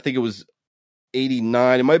year, I think it was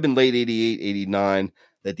 89, it might have been late 88, 89,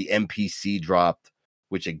 that the MPC dropped,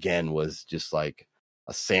 which again was just like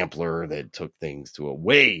a sampler that took things to a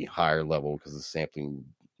way higher level, because the sampling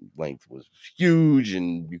length was huge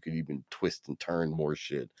and you could even twist and turn more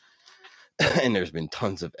shit. And there's been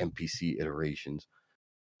tons of MPC iterations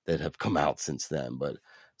that have come out since then. But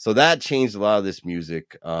so that changed a lot of this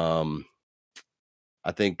music.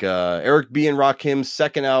 I think Eric B. and Rakim's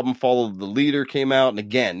second album, Follow the Leader, came out. And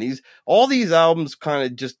again, all these albums kind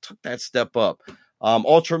of just took that step up.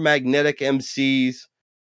 Ultramagnetic MC's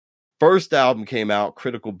first album came out,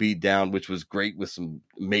 Critical Beatdown, which was great with some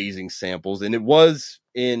amazing samples. And it was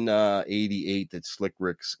in 88 that Slick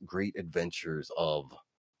Rick's Great Adventures of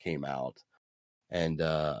came out. And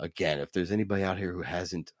again, if there's anybody out here who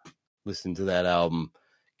hasn't listened to that album,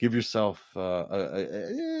 give yourself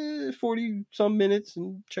 40 some minutes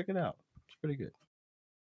and check it out. It's pretty good.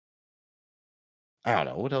 I don't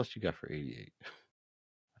know. What else you got for 88? I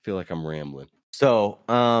feel like I'm rambling. So,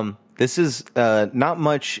 this is not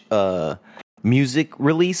much music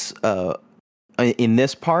release in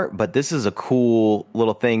this part, but this is a cool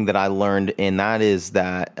little thing that I learned, and that is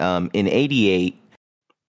that in 88,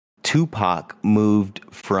 Tupac moved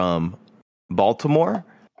from Baltimore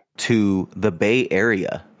to the Bay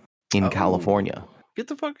Area in California. Get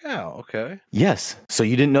the fuck out. Okay. Yes. So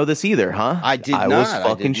you didn't know this either, huh? I did not. I was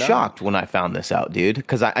fucking shocked when I found this out, dude.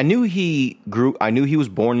 Because I knew he was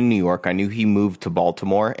born in New York. I knew he moved to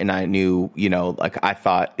Baltimore, and I knew, I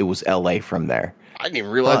thought it was LA from there. I didn't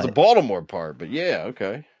even realize the Baltimore part, but yeah,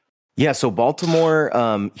 okay. Yeah, so Baltimore,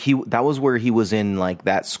 that was where he was in like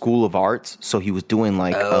that School of Arts. So he was doing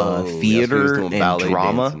theater and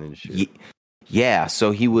drama. And yeah,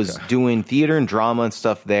 so he was doing theater and drama and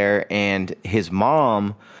stuff there, and his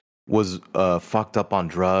mom was fucked up on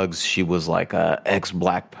drugs. She was like a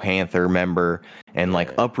ex-Black Panther member, and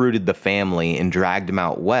uprooted the family and dragged him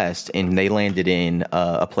out west, and they landed in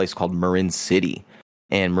a place called Marin City.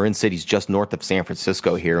 And Marin City's just north of San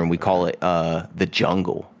Francisco here, and we call it the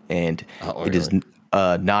Jungle. And it is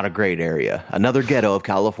not a great area. Another ghetto of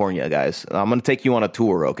California, guys. I'm going to take you on a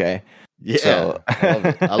tour, okay? Yeah, so,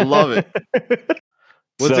 I love it.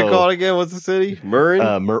 What's it called again? What's the city?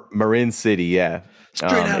 Marin? Marin City, yeah.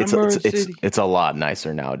 Straight out of Marin City. It's a lot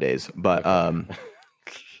nicer nowadays. But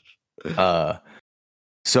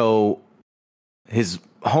so his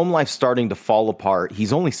home life's starting to fall apart.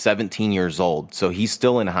 He's only 17 years old, so he's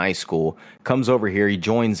still in high school. Comes over here. He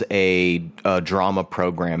joins a drama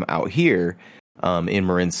program out here in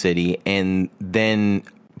Marin City, and then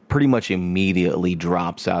pretty much immediately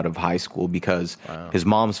drops out of high school because his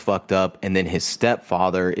mom's fucked up, and then his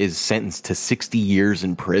stepfather is sentenced to 60 years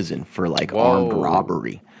in prison for armed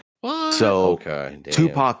robbery. What? So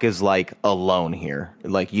Tupac is alone here.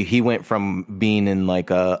 He went from being in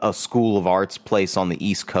a School of Arts place on the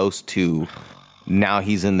East Coast to now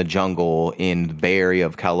he's in the jungle in the Bay Area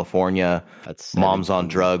of California. Mom's on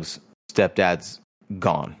drugs, stepdad's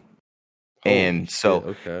gone.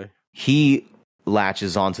 He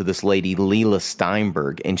latches onto this lady, Leila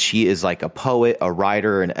Steinberg, and she is a poet, a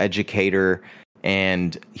writer, an educator,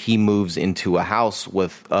 and he moves into a house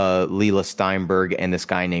with Leila Steinberg and this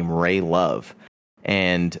guy named Ray Love.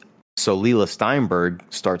 And so Leila Steinberg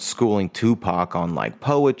starts schooling Tupac on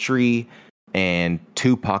poetry, and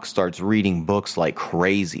Tupac starts reading books like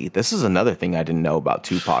crazy. This is another thing I didn't know about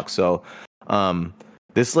Tupac. So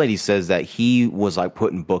this lady says that he was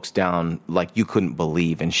putting books down you couldn't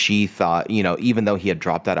believe. And she thought, even though he had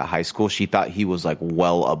dropped out of high school, she thought he was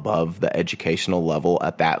well above the educational level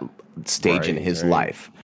at that stage in his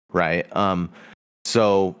life. Right.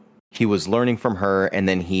 So he was learning from her. And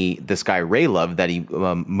then this guy, Ray Love, that he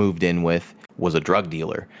moved in with, was a drug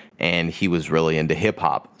dealer, and he was really into hip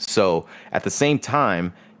hop. So at the same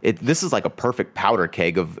time, this is a perfect powder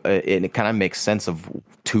keg of, and it kind of makes sense of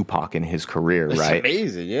Tupac in his career, right? It's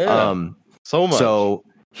amazing, yeah. So much. So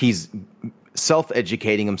he's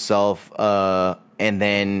self-educating himself, and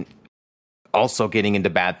then also getting into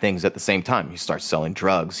bad things at the same time. He starts selling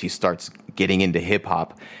drugs. He starts getting into hip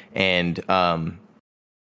hop, and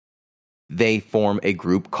they form a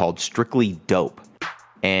group called Strictly Dope.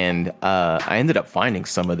 And I ended up finding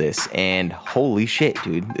some of this, and holy shit,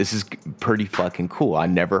 dude, this is pretty fucking cool. I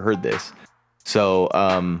never heard this. So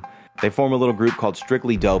They form a little group called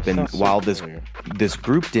Strictly Dope, and Sounds so while familiar. this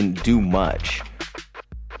group didn't do much,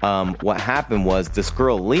 what happened was this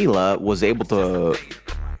girl Leela was able to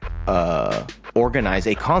organize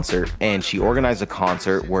a concert, and she organized a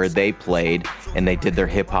concert where they played and they did their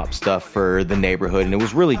hip-hop stuff for the neighborhood, and it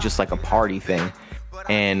was really just like a party thing.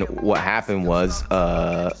 And what happened was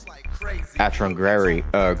Atron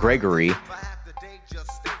Gregory,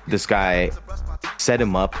 this guy set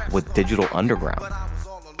him up with Digital Underground.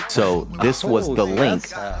 So this was the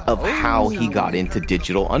link of how he got into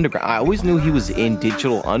Digital Underground. I always knew he was in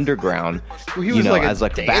Digital Underground, Well, he you was know, like a as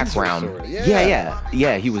like dancer background. sorta,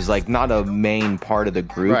 Yeah. He was like not a main part of the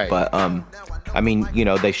group, Right. but I mean, you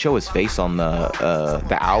know, they show his face on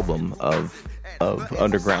the album of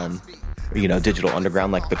Underground, you know, Digital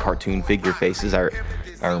Underground, like the cartoon figure faces. I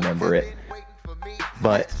remember it.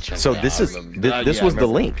 But so this is this was the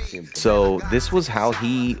link. So this was how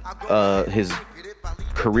he his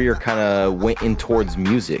career kind of went in towards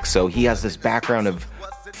music. So he has this background of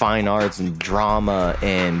fine arts and drama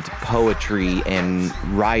and poetry and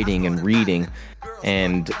writing and reading,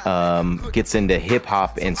 and gets into hip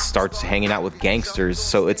hop and starts hanging out with gangsters.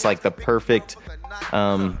 So it's like the perfect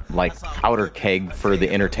like powder keg for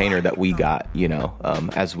the entertainer that we got, you know,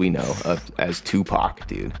 as we know as Tupac,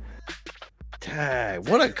 dude. Dang,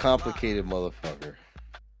 what a complicated motherfucker.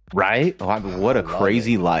 Right? Oh, I mean, what a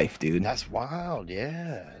crazy life, dude. That's wild.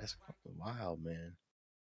 Yeah, that's fucking wild, man.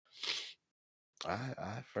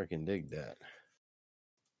 I freaking dig that.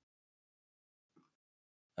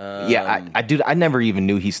 Yeah, I never even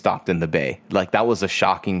knew he stopped in the Bay. Like, that was a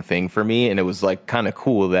shocking thing for me, and it was like kind of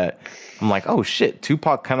cool that I'm like, oh shit,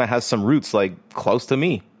 Tupac kind of has some roots like close to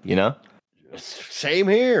me, you know? Same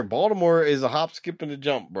here. Baltimore is a hop, skip, and a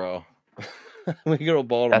jump, bro. We go to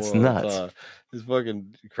Baltimore. That's nuts. It's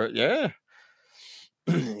fucking yeah.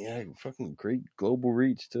 Yeah, fucking great global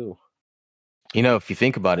reach too. You know, if you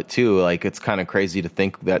think about it too, like it's kind of crazy to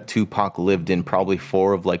think that Tupac lived in probably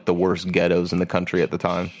 4 of like the worst ghettos in the country at the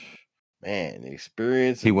time. Man, the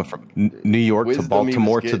experience. He went from New York to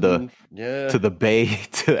Baltimore to the Bay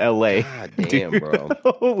to LA. God damn, bro.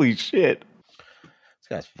 Holy shit. This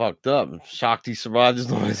guy's fucked up. I'm shocked he survived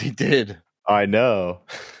as long as he did. I know.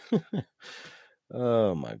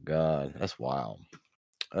 Oh my god, that's wild.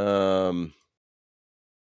 But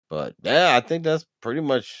yeah, I think that's pretty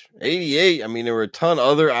much 88. I mean, there were a ton of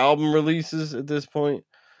other album releases at this point.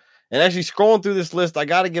 And actually, scrolling through this list, I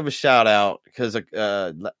got to give a shout out because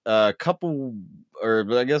a couple, or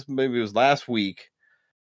I guess maybe it was last week,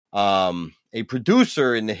 a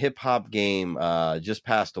producer in the hip hop game just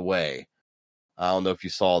passed away. I don't know if you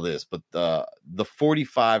saw this, but the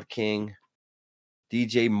 45 King,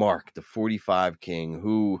 DJ Mark, the 45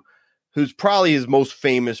 King, who's probably his most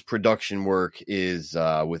famous production work is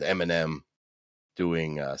with Eminem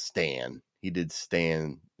doing Stan. He did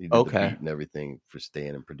Stan. He did the beat and everything for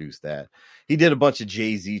Stan and produced that. He did a bunch of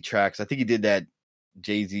Jay-Z tracks. I think he did that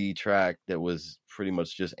Jay-Z track that was pretty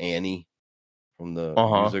much just Annie from the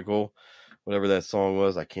musical, whatever that song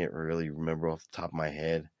was. I can't really remember off the top of my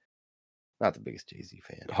head. Not the biggest Jay-Z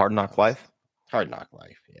fan. Hard Knock Life? Hard Knock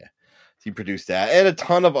Life, yeah. He produced that and a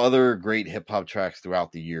ton of other great hip hop tracks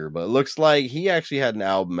throughout the year. But it looks like he actually had an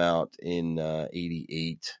album out in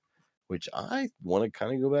 88, which I want to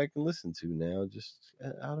kind of go back and listen to now, just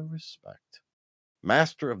out of respect.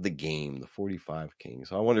 Master of the Game, the 45 King.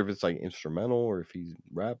 So I wonder if it's like instrumental or if he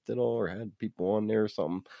rapped it all or had people on there or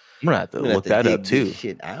something. I'm gonna have to look that up too. This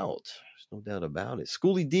shit out. There's no doubt about it.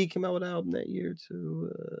 Schoolie D came out with an album that year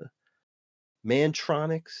too.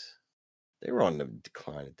 Mantronics. They were on the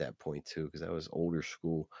decline at that point too, because that was older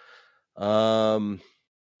school. Damn.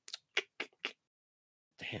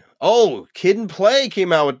 Oh, Kid and Play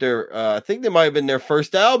came out with their. I think they might have been their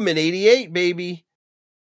first album in '88, baby. Do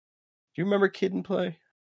you remember Kid and Play?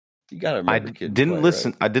 You gotta remember Kid and Play.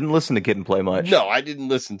 Listen. Right? I didn't listen to Kid and Play much. No, I didn't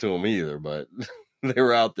listen to them either, but they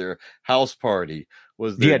were out there. House Party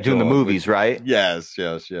was their doing the movies, right? Yes.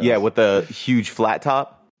 Yeah, with the huge flat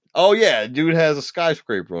top. Oh yeah, dude has a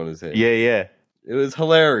skyscraper on his head. Yeah. It was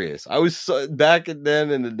hilarious. I was back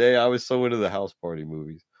then in the day. I was so into the House Party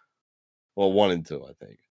movies. Well, 1 and 2, I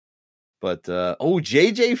think. But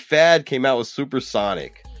JJ Fad came out with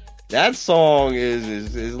Supersonic. That song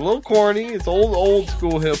is a little corny. It's old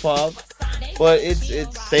school hip hop, but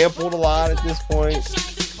it's sampled a lot at this point.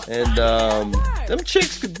 And them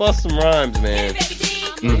chicks could bust some rhymes, man.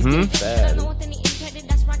 Mm-hmm. Fad.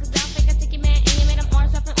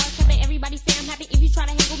 Everybody say I'm happy. If you try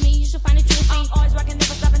to hang with me, you should find it true. Always rocking,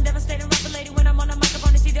 never stopping, devastating, rapper lady. When I'm on the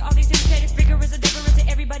microphone, see that all these imitated figure is a difference.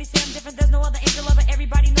 Everybody say I'm different. There's no other angel lover.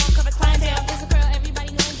 Everybody know I'm covered clientele. There's a girl,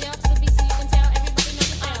 everybody know in jail. To the BC, you can tell. Everybody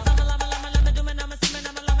knows the jail.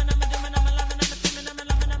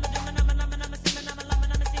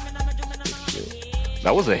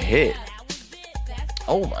 That was a hit.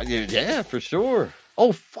 Oh my, yeah, for sure.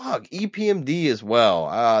 Oh fuck, EPMD as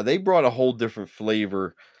well. They brought a whole different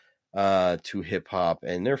flavor to hip hop,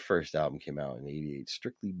 and their first album came out in '88,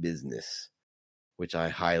 Strictly Business, which I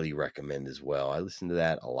highly recommend as well. I listened to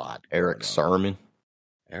that a lot. Eric Sermon.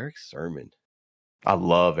 Eric Sermon. I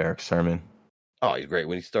love Eric Sermon. Oh, he's great.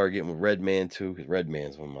 When he started getting with Redman too, because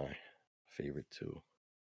Redman's one of my favorite too.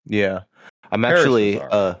 Yeah, I'm actually.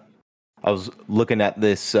 I was looking at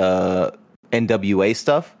this NWA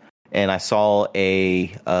stuff, and I saw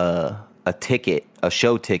a ticket, a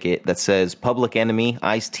show ticket that says Public Enemy,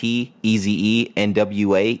 Ice-T, Eazy-E,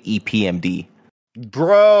 NWA, EPMD.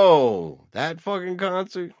 Bro, that fucking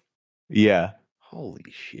concert. Yeah. Holy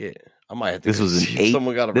shit. I might have to. This was see if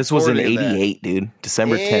someone got a This was in recording of that. '88, dude.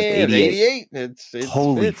 December 10th, '88. It's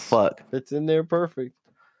Holy fits. fuck! It's in there perfect.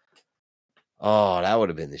 Oh, that would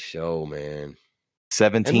have been the show, man.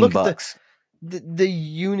 $17. The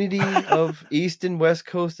unity of East and West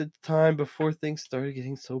Coast at the time before things started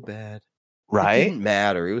getting so bad. Right? It didn't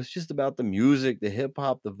matter. It was just about the music, the hip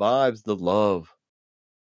hop, the vibes, the love,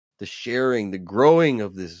 the sharing, the growing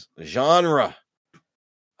of this genre.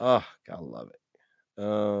 Oh, gotta love it.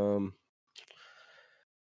 All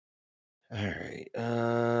right.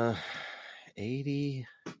 89.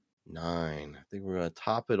 I think we're gonna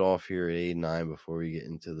top it off here at 89 before we get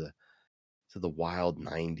into the wild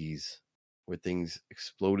 90s, where things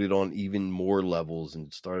exploded on even more levels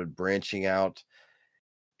and started branching out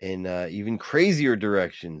in even crazier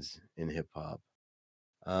directions in hip hop.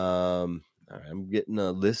 All right, I'm getting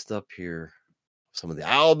a list up here of some of the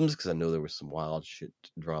albums because I know there was some wild shit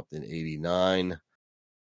dropped in 89.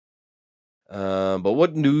 But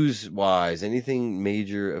what news wise, anything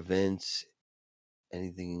major events,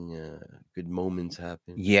 anything good moments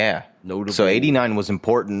happen? Yeah. Notable. So 89 was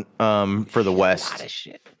important for the West. A lot of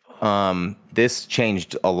shit. This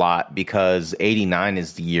changed a lot because 89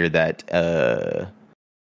 is the year that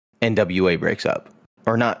NWA breaks up.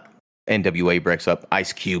 Or not NWA breaks up,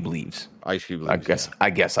 Ice Cube leaves. Ice Cube leaves. I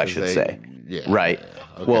guess I should say. Yeah. Right. Yeah.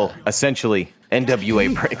 Okay. Well, essentially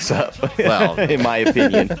NWA breaks up. Well, in my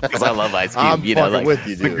opinion, because I love Ice Cube. I'm fucking like with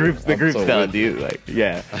you, dude. the group's so done, with you. dude. Like,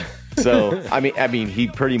 yeah. So I mean, he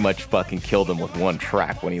pretty much fucking killed him with one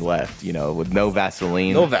track when he left. You know, with No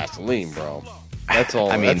Vaseline. No Vaseline, bro. That's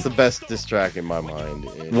all. I mean, that's the best diss track in my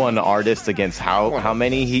mind. One artist against how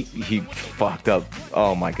many he fucked up.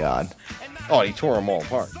 Oh my god. Oh, he tore them all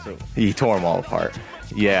apart too. He tore them all apart.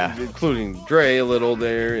 Yeah, including Dre a little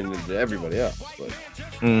there and everybody else. But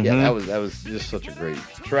yeah, that was just such a great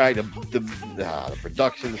track. The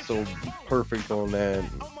production is so perfect on that.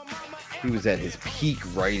 He was at his peak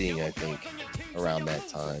writing, I think, around that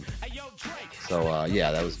time. So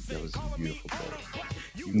yeah, that was a beautiful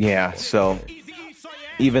thing. Yeah. So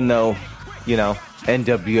even though, you know,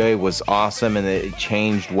 NWA was awesome and it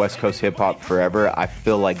changed West Coast hip hop forever, I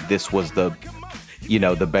feel like this was the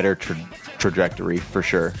better trajectory for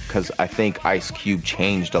sure, because I think Ice Cube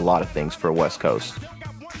changed a lot of things for West Coast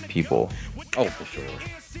people. Oh, for sure.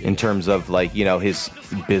 In terms of, like, you know, his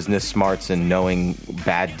business smarts and knowing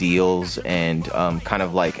bad deals and kind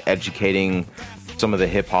of like educating some of the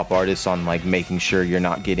hip hop artists on like making sure you're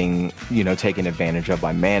not getting, you know, taken advantage of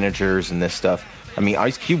by managers and this stuff. I mean,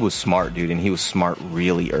 Ice Cube was smart, dude, and he was smart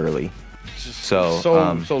really early. So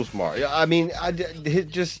smart. Yeah, I mean,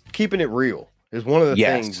 just keeping it real is one of the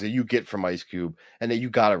things that you get from Ice Cube and that you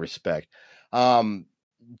gotta respect.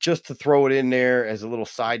 Just to throw it in there as a little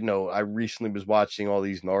side note, I recently was watching all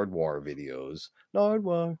these Nardwuar videos.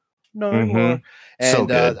 Nardwuar. And So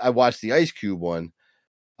good. I watched the Ice Cube one,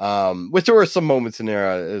 which there were some moments in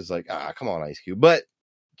there I was like, come on, Ice Cube. But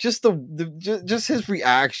just just his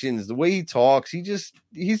reactions, the way he talks, he's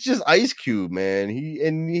just Ice Cube, man.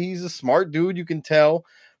 He's a smart dude, you can tell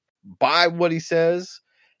by what he says.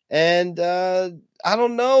 And I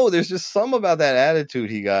don't know, there's just some about that attitude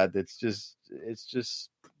he got that's just it's just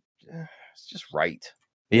right.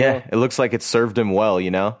 Yeah, it looks like it served him well, you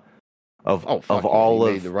know. He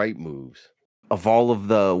made the right moves. Of all of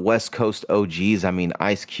the West Coast OGs, I mean,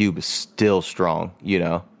 Ice Cube is still strong, you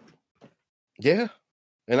know. Yeah.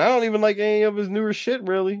 And I don't even like any of his newer shit,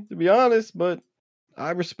 really, to be honest, but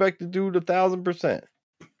I respect the dude 1,000%.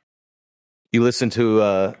 You listen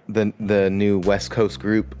to the new West Coast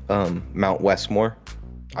group, Mount Westmore?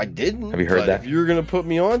 I didn't. Have you heard that? If you're gonna put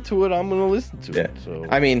me onto it, I'm gonna listen to it. So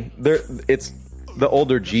I mean, it's the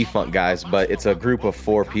older G-Funk guys, but it's a group of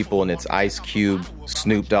 4 people, and it's Ice Cube,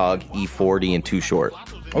 Snoop Dogg, E40, and Too Short.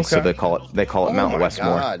 Okay. So they call it Mount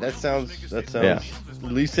Westmore. God, that sounds at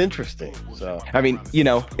least interesting. So I mean, you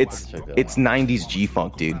know, it's 90s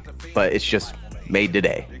G-Funk, dude, but it's just made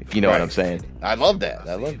today, if you know what I'm saying. I love that.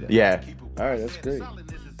 Yeah. All right, that's great.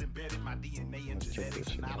 Let's check this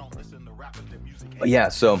shit out. But yeah,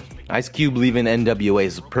 so Ice Cube leaving NWA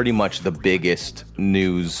is pretty much the biggest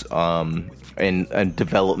news and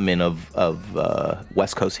development of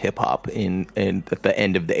West Coast hip hop in at the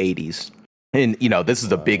end of the 80s. And this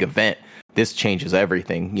is a big event. This changes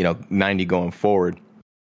everything. 90 going forward.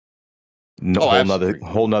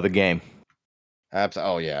 Whole nother game.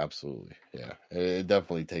 Oh yeah, absolutely. Yeah, it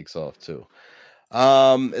definitely takes off too.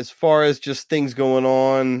 As far as just things going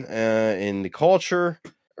on in the culture,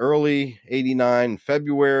 early 89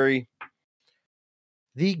 February,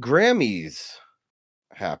 the Grammys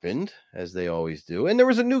happened, as they always do, and there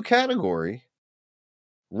was a new category.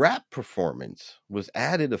 Rap performance was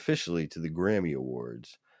added officially to the Grammy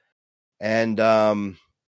Awards, and all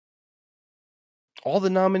the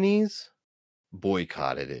nominees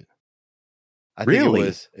boycotted it. I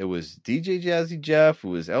think it was DJ Jazzy Jeff, it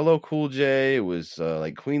was LL Cool J, it was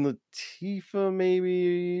like Queen Latifah,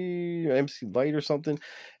 maybe MC Light or something,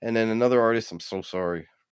 and then another artist. I'm so sorry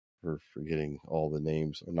for forgetting all the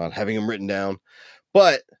names or not having them written down,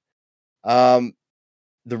 but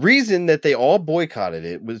the reason that they all boycotted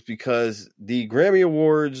it was because the Grammy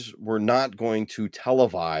Awards were not going to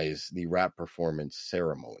televise the rap performance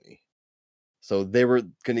ceremony. So they were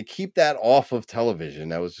going to keep that off of television.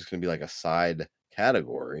 That was just going to be like a side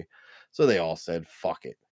category. So they all said, fuck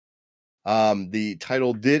it. The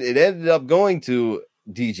title ended up going to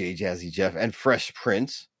DJ Jazzy Jeff and Fresh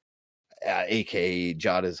Prince, aka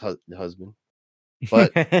Jada's husband.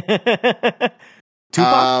 But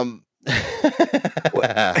Tupac?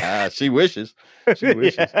 She wishes.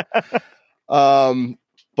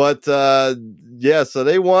 But yeah, so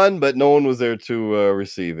they won, but no one was there to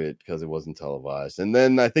receive it because it wasn't televised. And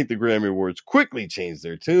then I think the Grammy Awards quickly changed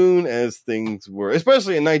their tune as things were,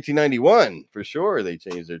 especially in 1991, for sure they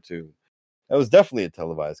changed their tune. That was definitely a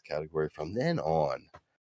televised category from then on.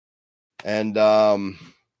 And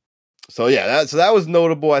so yeah, that was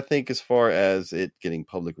notable, I think, as far as it getting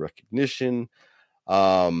public recognition.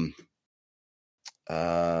 And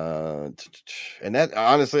that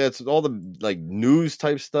honestly, that's all the like news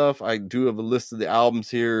type stuff. I do have a list of the albums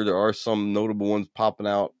here. There are some notable ones popping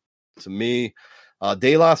out to me.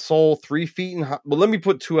 De La Soul, 3 Feet and High. Well, let me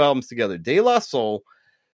put two albums together. De La Soul,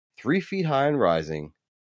 3 Feet High and Rising.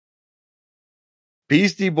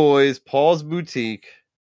 Beastie Boys, Paul's Boutique.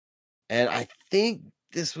 And I think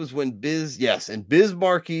this was when Biz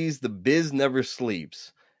Marquis, The Biz Never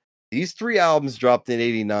Sleeps. These 3 albums dropped in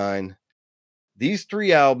 89. These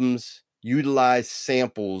 3 albums utilize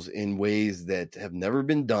samples in ways that have never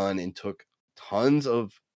been done and took tons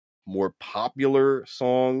of more popular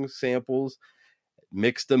song samples,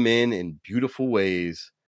 mixed them in beautiful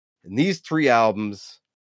ways. And these 3 albums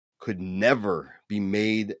could never be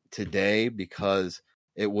made today because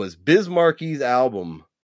it was Biz Marquis' album.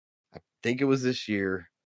 I think it was this year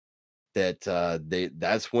that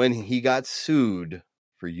that's when he got sued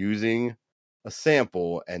for using a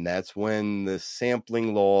sample, and that's when the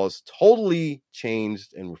sampling laws totally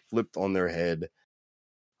changed and were flipped on their head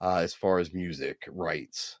as far as music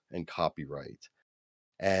rights and copyright.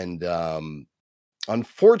 And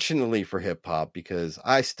unfortunately for hip hop, because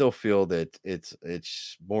I still feel that it's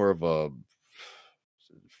more of a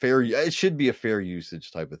it should be a fair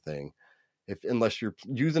usage type of thing. Unless you're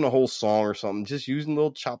using a whole song or something, just using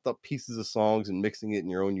little chopped up pieces of songs and mixing it in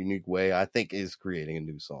your own unique way, I think is creating a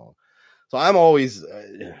new song. So I'm always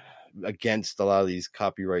against a lot of these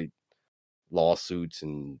copyright lawsuits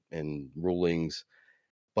and rulings.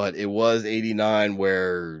 But it was 89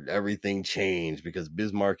 where everything changed because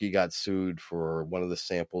Biz Marquis got sued for one of the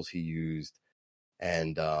samples he used.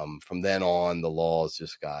 And from then on, the laws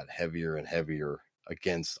just got heavier and heavier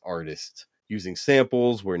against artists using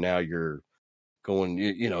samples where now you're going,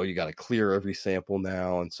 you got to clear every sample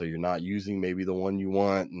now. And so you're not using maybe the one you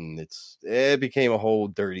want. And it became a whole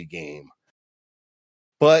dirty game.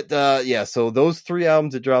 But yeah, so those 3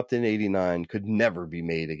 albums that dropped in 89 could never be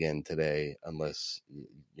made again today unless,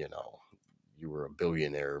 you were a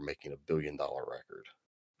billionaire making $1 billion record.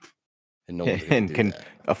 And no one can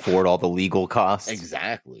afford all the legal costs.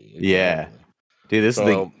 Exactly. Yeah. Dude, this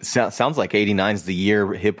sounds like 89 is the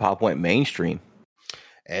year hip hop went mainstream.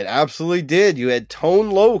 It absolutely did. You had Tone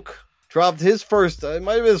Loc dropped his first, it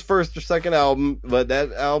might have been his first or second album, but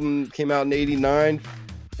that album came out in 89.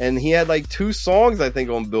 And he had like 2 songs, I think,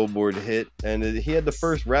 on Billboard hit. And he had the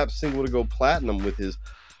first rap single to go platinum with his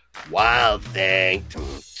Wild Thing.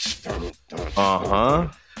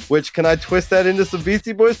 Which, can I twist that into some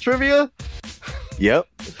Beastie Boys trivia? Yep,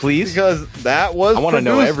 please. Because that was I want to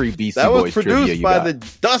know every Beastie Boys trivia you got. That was produced by the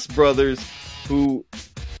Dust Brothers who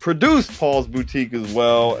produced Paul's Boutique as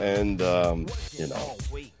well, and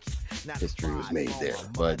history was made there.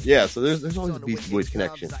 But yeah, so there's always a Beastie Boys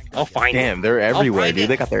connection. I'll find Damn, it. they're everywhere, dude.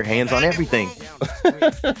 They got their hands on everything.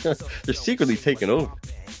 They're secretly taking over.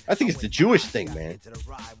 I think it's the Jewish thing, man.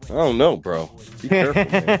 I don't know, bro. Be careful,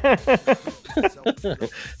 man.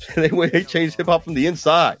 they changed hip hop from the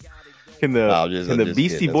inside. Can the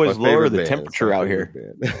Beastie Boys lower the temperature out here?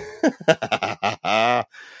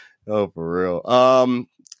 Oh, for real.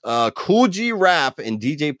 Cool G Rap and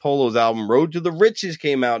DJ Polo's album Road to the Riches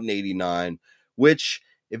came out in '89, which,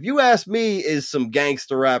 if you ask me, is some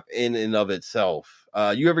gangster rap in and of itself.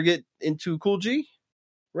 You ever get into Cool G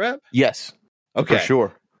rap? Yes. Okay. For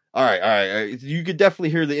sure. All right. You could definitely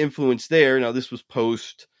hear the influence there. Now, this was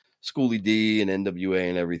post Schoolie D and NWA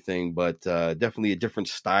and everything, but definitely a different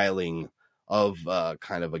styling of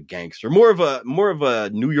kind of a gangster, more of a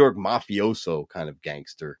New York mafioso kind of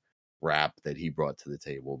gangster rap that he brought to the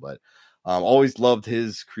table. But always loved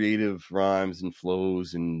his creative rhymes and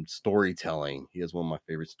flows and storytelling. He has one of my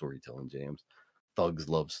favorite storytelling jams, Thug's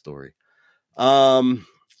Love Story.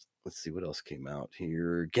 Let's see what else came out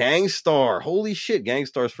here. Gangstar. Holy shit.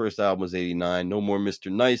 Gangstar's first album was '89. No More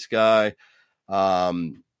Mr. Nice Guy.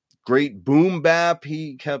 Great boom bap.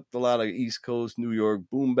 He kept a lot of East Coast, New York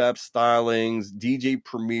boom bap stylings. DJ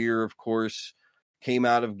Premier, of course, came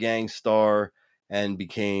out of Gangstar and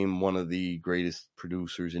became one of the greatest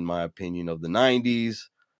producers, in my opinion, of the 90s.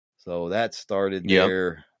 So that started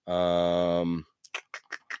there. Another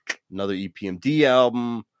EPMD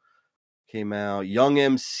album came out. Young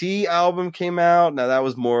MC album came out. Now that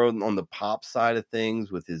was more on the pop side of things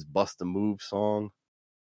with his Bust a Move song.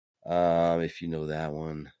 If you know that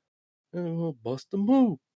one. Oh, Bust a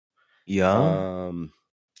Move. Yeah.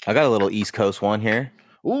 I got a little East Coast one here.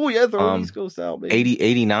 Oh, yeah, throw East Coast out, baby.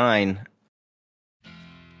 89.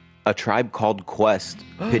 A Tribe Called Quest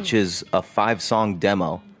pitches a 5-song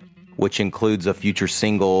demo, which includes a future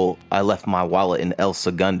single, I Left My Wallet in El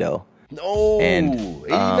Segundo. No, and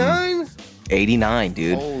 89? 89,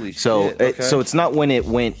 dude. Holy so shit. Okay. So it's not when it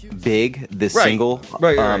went big, this single.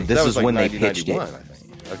 Right. This is like when they pitched it.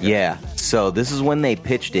 Okay. Yeah. So this is when they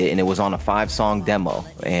pitched it, and it was on a 5-song demo.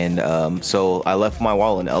 And so I Left My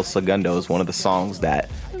Wallet in El Segundo is one of the songs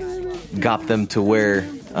that got them to where,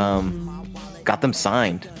 got them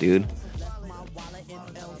signed, dude.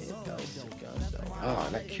 Oh,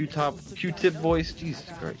 that Q-tip voice, Jesus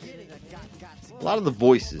Christ. A lot of the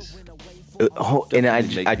voices. And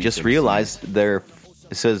I just realized it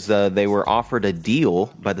says they were offered a deal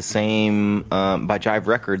by the same by Jive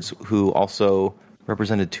Records, who also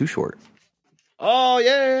represented Too Short. Oh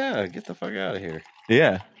yeah, get the fuck out of here.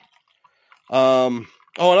 Yeah. And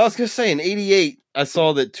I was gonna say in '88 I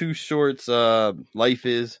saw that Too Short's Life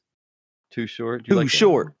Is Too Short. Too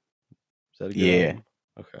Short. Is that a good yeah. album?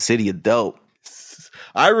 Okay. City of Dope.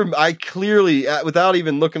 I clearly, without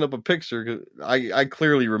even looking up a picture, I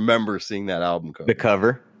clearly remember seeing that album cover. The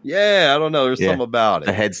cover? Yeah, I don't know. There's something about it.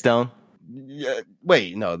 The headstone? Yeah.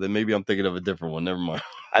 Wait, no, then maybe I'm thinking of a different one. Never mind.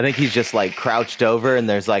 I think he's just like crouched over and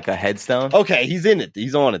there's like a headstone. Okay, he's in it.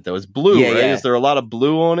 He's on it though. It's blue, right? Yeah. Is there a lot of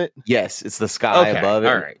blue on it? Yes, it's the sky above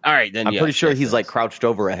it. All right. Then I'm pretty sure he's like crouched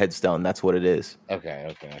over a headstone. That's what it is.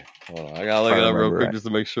 Okay. Hold on, I gotta look it up real quick just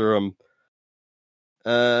to make sure I'm.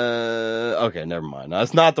 Okay, never mind. No,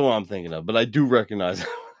 it's not the one I'm thinking of, but I do recognize it.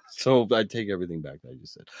 So I take everything back that I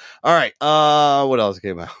just said. All right. What else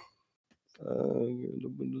came out? I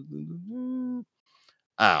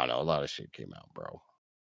don't know. A lot of shit came out, bro.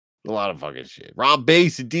 A lot of fucking shit. Rob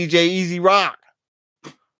Bass and DJ Easy Rock.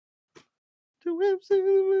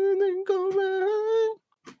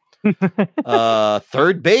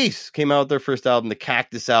 Third Base came out with their first album, the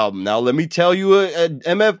Cactus album. Now let me tell you a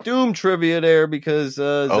MF Doom trivia there, because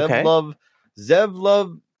Zev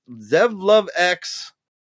Love X,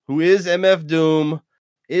 who is MF Doom,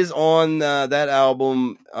 is on that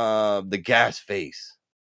album, The Gas Face.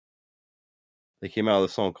 They came out with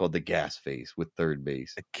a song called The Gas Face with Third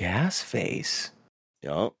Base. The Gas Face.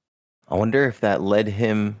 Yup. I wonder if that led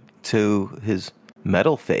him to his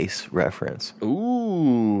Metal Face reference.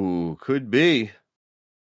 Ooh, could be.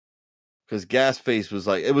 Because Gas Face was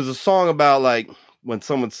like, it was a song about like when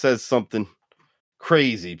someone says something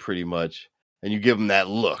crazy, pretty much, and you give them that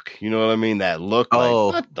look. You know what I mean? That look. Oh,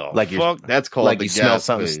 like, what the fuck? That's called like the you Gas smell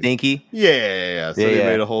something Face. stinky. Yeah. So they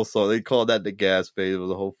made a whole song. They called that the Gas Face. It was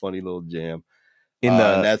a whole funny little jam. And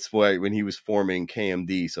that's why when he was forming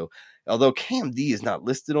KMD. So although KMD is not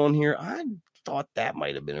listed on here, I thought that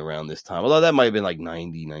might have been around this time. Although that might have been like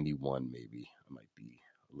 90, 91, maybe. I might be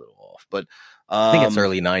a little off. But I think it's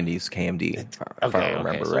early 90s KMD, if I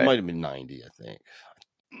remember so right. it might have been 90, I think.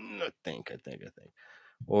 I think.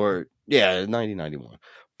 Or, yeah, 90-91.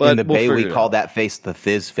 But in the we'll Bay, we figure it call out. that face the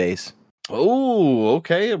fizz face. Oh,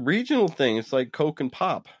 okay. A regional thing. It's like Coke and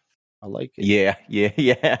Pop. I like it. Yeah.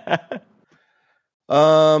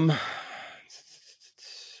 Oh,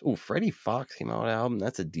 Freddie Fox came out with an album.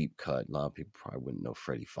 That's a deep cut. A lot of people probably wouldn't know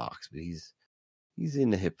Freddie Fox, but he's in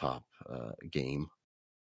the hip hop game,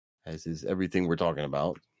 as is everything we're talking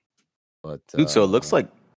about. But Dude, so it looks like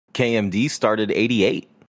KMD started 88.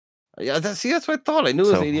 Yeah, that's what I thought. I knew it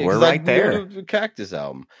was So 88. we're 'cause I right knew there. the Cactus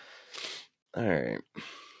album. All right.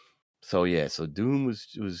 So yeah, so Doom was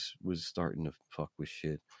starting to fuck with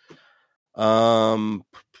shit.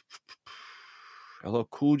 LL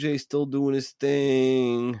Cool J still doing his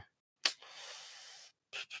thing.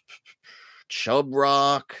 Chub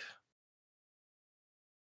Rock.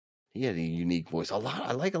 He had a unique voice. I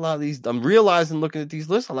like a lot of these. I'm realizing looking at these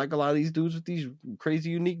lists, I like a lot of these dudes with these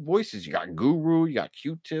crazy unique voices. You got Guru, you got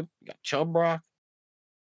Q-Tip, you got Chub Rock.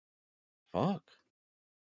 Fuck.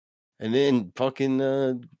 And then fucking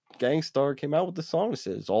Gangstar came out with the song that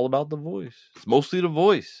says it's all about the voice. It's mostly the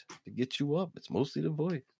voice to get you up. It's mostly the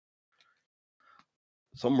voice.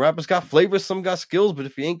 Some rappers got flavor, some got skills, but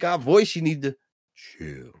if you ain't got voice, you need to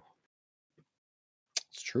chill.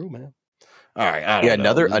 It's true, man. All right. I don't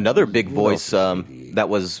know. Another big What voice else is 88? that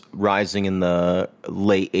was rising in the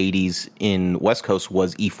late 80s in West Coast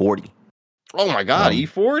was E40. Oh my God,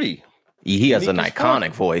 E40. He has an Unique as iconic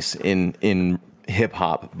fuck. voice in hip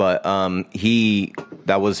hop, but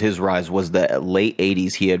that was his rise, was the late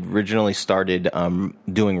 80s. He had originally started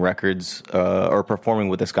doing records or performing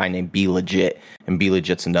with this guy named Be Legit, and Be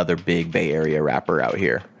Legit's another big Bay Area rapper out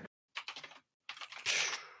here.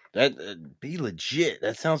 That Be Legit.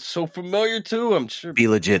 That sounds so familiar too. I'm sure. Be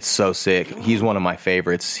Legit's so sick. He's one of my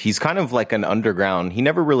favorites. He's kind of like an underground. He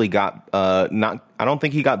never really got I don't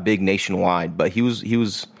think he got big nationwide, but he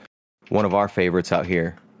was one of our favorites out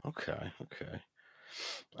here. Okay.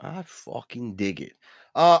 I fucking dig it.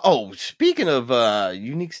 Speaking of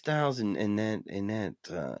unique styles in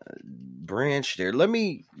that branch there,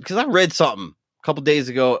 because I read something a couple days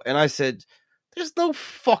ago and I said, there's no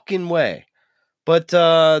fucking way. But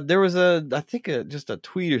there was just a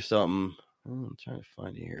tweet or something. I'm trying to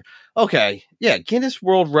find it here. Okay. Yeah. Guinness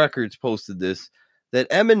World Records posted this, that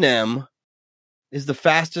Eminem is the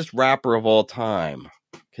fastest rapper of all time,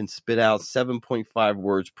 can spit out 7.5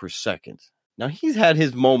 words per second. Now he's had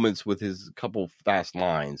his moments with his couple fast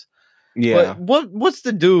lines. Yeah. But what's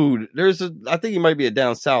the dude? I think he might be a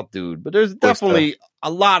down south dude, but there's definitely a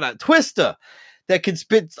lot of Twista that can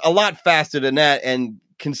spit a lot faster than that and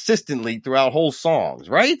consistently throughout whole songs,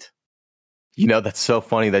 right? You know, that's so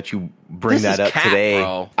funny that you bring This that is up cat, today.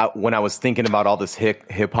 bro. When I was thinking about all this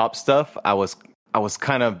hip hop stuff, I was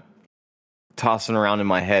kind of tossing around in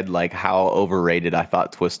my head like how overrated I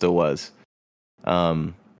thought Twista was.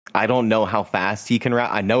 I don't know how fast he can rap.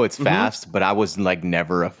 I know it's fast, but I was like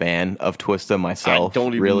never a fan of Twista myself. I don't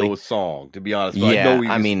even really know a song, to be honest. But I know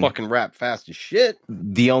he fucking rap fast as shit.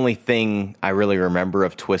 The only thing I really remember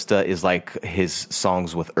of Twista is like his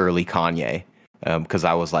songs with early Kanye, because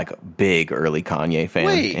I was like a big early Kanye fan.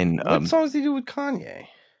 Wait, and what songs did he do with Kanye?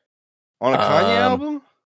 On a Kanye album?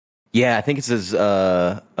 Yeah, I think it's his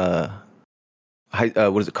what does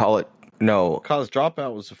it call it? No, College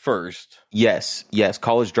Dropout was the first. Yes,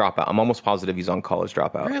 College Dropout. I'm almost positive he's on College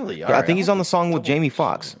Dropout. Really? Yeah, I think he's on the song with Jamie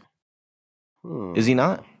Foxx. Is he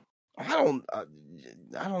not? I don't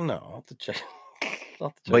know. I'll have to check.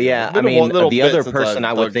 But yeah, I mean, the other person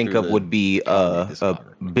I would think of would be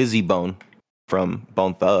Busy Bone from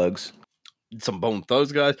Bone Thugs. Some Bone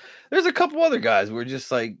Thugs guys. There's a couple other guys who are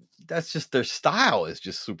just like, that's just their style is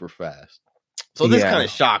just super fast. So this kind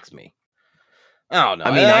of shocks me. I don't know.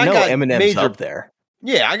 I mean, I know Eminem's major, up there.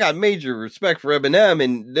 Yeah, I got major respect for Eminem,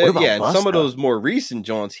 and and some of those more recent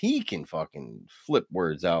joints, he can fucking flip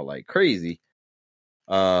words out like crazy.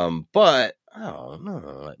 But I don't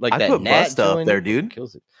know. Like I that put Nat Busta up joint, there, dude.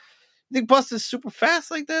 Kills it. You think Busta's super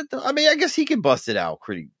fast like that? Though? I mean, I guess he can bust it out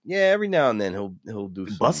pretty. Yeah, every now and then he'll do.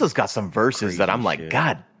 Busta's got some verses that I'm like, shit.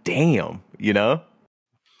 God damn, you know?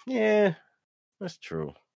 Yeah, that's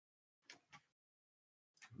true.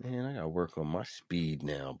 Man, I gotta work on my speed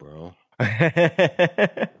now, bro.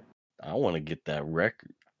 I want to get that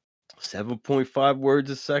record. 7.5 words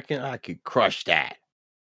a second. I could crush that.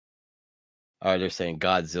 All right, they're saying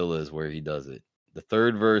Godzilla is where he does it. The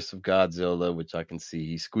third verse of Godzilla, which I can see,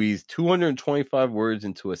 he squeezed 225 words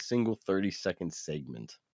into a single 30-second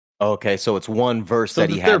segment. Okay, so it's one verse So that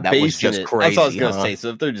he if they're had that was basing just it, crazy. that's what I was gonna huh? say. So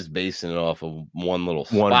if they're just basing it off of one little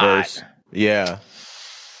One spot, verse. Yeah.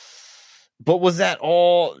 But was that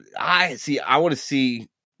all? I want to see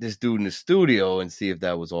this dude in the studio and see if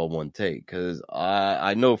that was all one take, because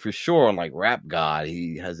I know for sure on like Rap God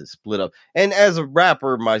he has it split up, and as a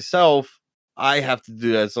rapper myself I have to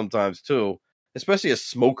do that sometimes too, especially a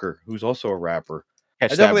Smoker who's also a rapper.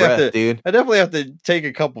 Catch that breath, dude. I definitely have to take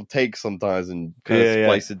a couple takes sometimes and kind of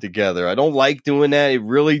splice it together. I don't like doing that. It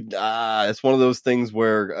really it's one of those things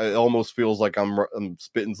where it almost feels like I'm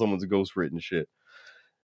spitting someone's ghostwritten shit.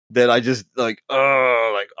 That I just I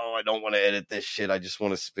don't want to edit this shit. I just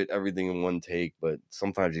want to spit everything in one take, but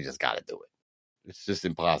sometimes you just got to do it. It's just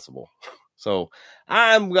impossible. So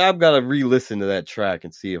I've got to re-listen to that track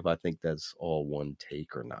and see if I think that's all one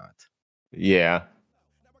take or not. Yeah.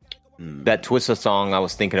 That Twista song I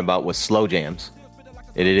was thinking about was Slow Jams.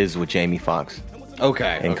 It is with Jamie Foxx.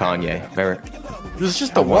 Okay. And Kanye. Very. This is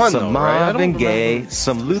just the one, some though, right? Marvin Gaye,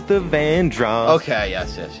 some Luther Vandross. Okay,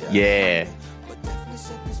 yes. Yeah.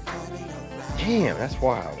 Damn, that's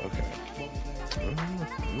wild. Okay.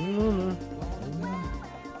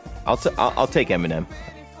 I'll take Eminem.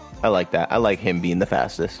 I like that. I like him being the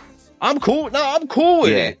fastest. I'm cool. No, I'm cool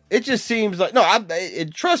with it. It just seems like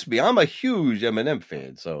trust me, I'm a huge Eminem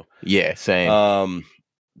fan. So yeah, same.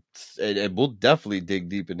 And we'll definitely dig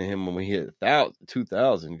deep into him when we hit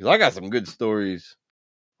 2000, because I got some good stories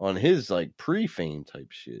on his like pre-fame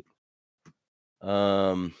type shit.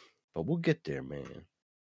 But we'll get there, man.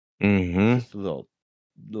 Mm-hmm. Just a little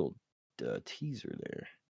teaser there.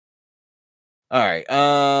 All right.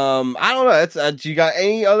 I don't know. That's you got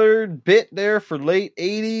any other bit there for late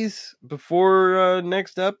 80s before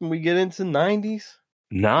next up and we get into 90s?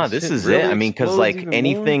 Nah, this is really it. I mean, because like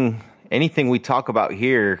anything we talk about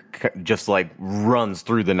here just like runs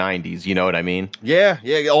through the 90s. You know what I mean? Yeah.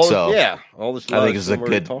 All this. I think it's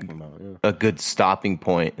a good stopping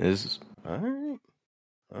point. All right.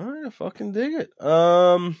 I fucking dig it.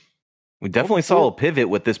 We definitely saw a pivot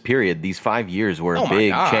with this period. These 5 years were a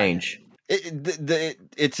big change.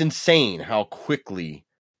 It's insane how quickly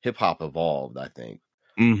hip hop evolved, I think.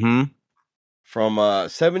 Mm-hmm. From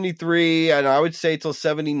 73, and I would say till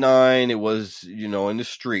 79, it was, in the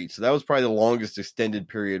streets. So that was probably the longest extended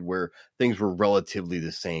period where things were relatively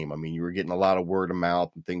the same. I mean, you were getting a lot of word of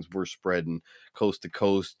mouth and things were spreading coast to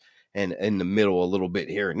coast and in the middle a little bit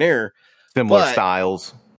here and there. Similar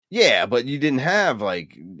styles. Yeah, but you didn't have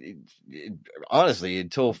honestly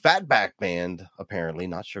until Fatback Band, apparently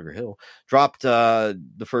not Sugar Hill, dropped the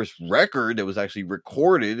first record that was actually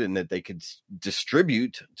recorded and that they could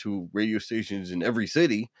distribute to radio stations in every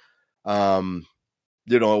city. It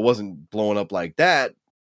wasn't blowing up like that,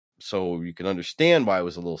 so you can understand why it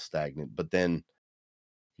was a little stagnant. But then,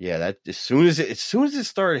 yeah, that as soon as it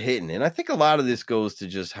started hitting, and I think a lot of this goes to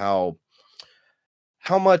just how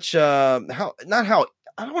much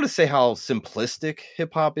I don't want to say how simplistic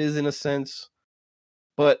hip hop is in a sense,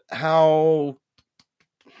 but how,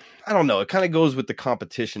 I don't know, it kind of goes with the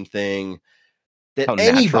competition thing that how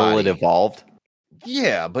natural it evolved.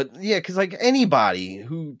 Yeah, because like anybody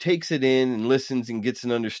who takes it in and listens and gets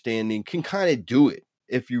an understanding can kind of do it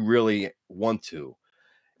if you really want to.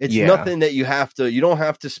 It's nothing that you don't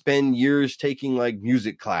have to spend years taking like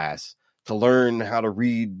music class to learn how to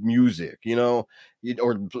read music, or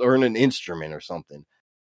learn an instrument or something.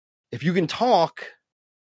 If you can talk,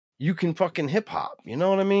 you can fucking hip hop. You know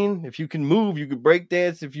what I mean? If you can move, you can break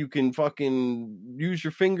dance. If you can fucking use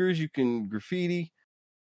your fingers, you can graffiti.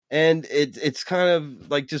 And it's kind of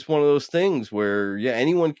like just one of those things where,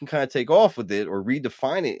 anyone can kind of take off with it or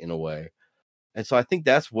redefine it in a way. And so I think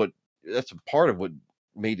that's a part of what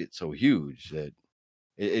made it so huge, that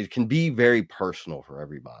it can be very personal for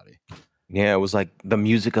everybody. Yeah, it was like the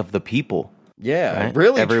music of the people. Yeah, right?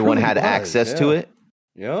 Really, everyone had access to it.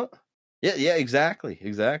 Yeah, exactly.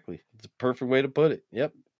 It's a perfect way to put it.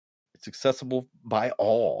 Yep, it's accessible by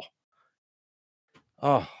all.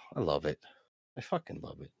 Oh, I love it. I fucking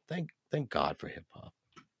love it. Thank God for hip hop.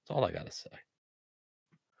 That's all I gotta say.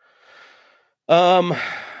 All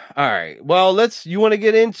right. Well, you want to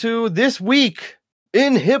get into this week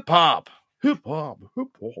in hip hop? Hip hop.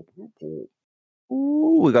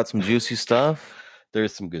 Ooh, we got some juicy stuff.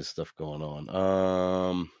 There's some good stuff going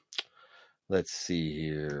on. Let's see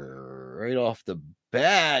here. Right off the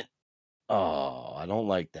bat. Oh, I don't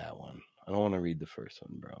like that one. I don't want to read the first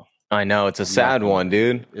one, bro. I know, it's a sad one,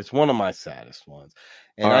 dude. It's one of my saddest ones.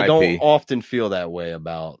 And I don't often feel that way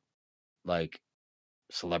about like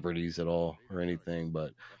celebrities at all or anything,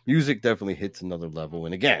 but music definitely hits another level.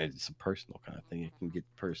 And again, it's a personal kind of thing. It can get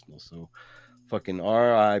personal. So fucking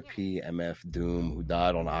R.I.P. MF Doom, who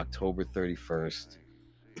died on October 31st,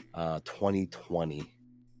 2020.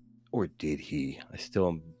 Or did he?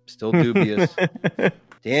 I'm still dubious.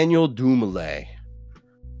 Daniel Dumile.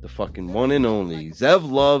 the fucking one and only Zev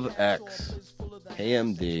Love X,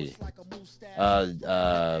 KMD,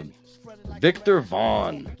 Victor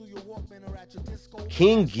Vaughn,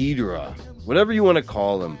 King Ghidorah, whatever you want to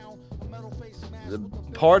call him,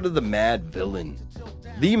 part of the Mad Villain.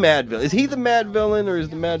 The Mad Villain. Is he the Mad Villain, or is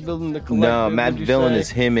the Mad Villain the collective? No, Mad Villain is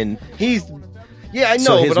him, and he's. Yeah, I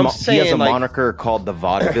know, but I'm saying he has a like, moniker called the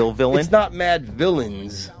Vaudeville Villain. It's not Mad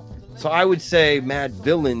Villains, so I would say Mad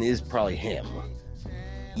Villain is probably him.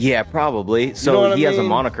 Yeah, probably. So he has a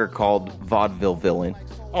moniker called Vaudeville Villain.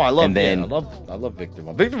 Oh, I love and then, I love Victor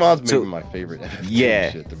Vaughn. Victor Vaughn's maybe my favorite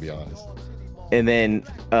NFT shit, to be honest. And then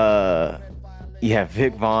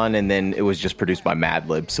Vic Vaughn, and then it was just produced by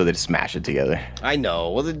Madlib, so they just smash it together. I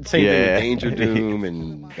know. Was it the same thing with Danger Doom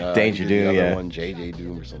and Danger Doom, the other one, JJ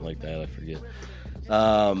Doom or something like that? I forget.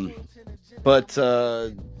 But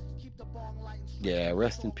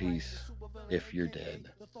rest in peace if you're dead,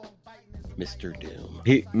 Mr. Doom.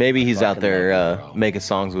 He's out there making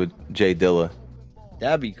songs with Jay Dilla.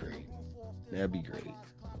 That'd be great.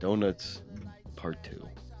 Donuts Part 2.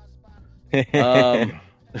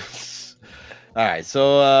 All right,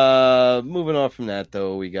 so moving on from that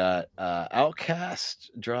though, we got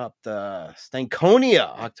Outkast dropped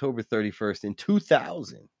Stankonia October 31st in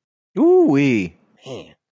 2000. Ooh-wee.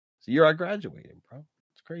 Man, it's the year I graduated, bro.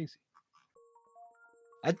 It's crazy.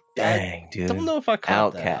 Dang, dude. I don't know if I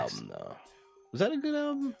caught that Outkast. album though. Was that a good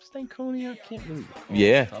album, Stankonia? I can't really recall.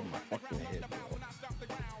 Yeah. Off the top of my fucking head, bro.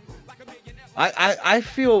 I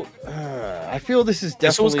feel this is definitely.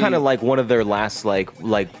 This was kind of like one of their last like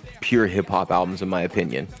pure hip hop albums, in my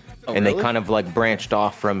opinion. Oh, and really? they kind of like branched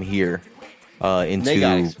off from here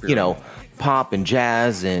into pop and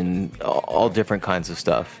jazz and all different kinds of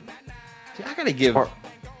stuff. See, I gotta give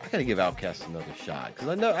Outkast another shot, because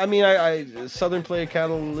I know. I mean, I Southern Play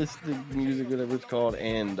Catalytic Music, whatever it's called,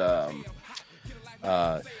 and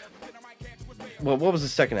well, what was the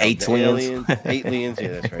second album? Aliens. Aliens, yeah,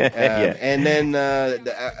 that's right. Yeah. And then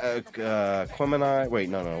Aquemini. Wait,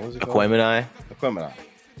 no, what was it called? Aquemini.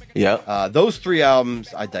 Yep. Those three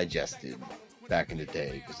albums I digested back in the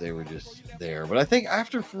day because they were just there. But I think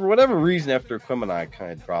for whatever reason, after Aquemini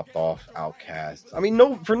kind of dropped off Outkast. I mean,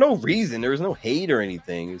 for no reason. There was no hate or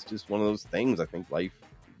anything. It's just one of those things. I think life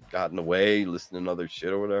got in the way, listening to other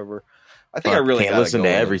shit or whatever. I think I really can't gotta listen go to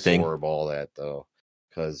and everything. absorb all that though,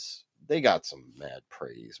 because they got some mad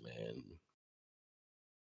praise, man.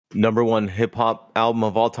 Number one hip hop album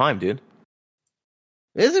of all time, dude.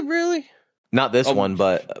 Is it really? Not this one,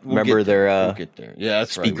 but remember their we'll get there. Yeah,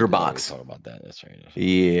 that's right. Speaker Box. Talk about that. That's right.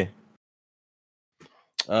 Yeah.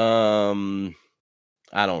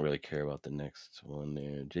 I don't really care about the next one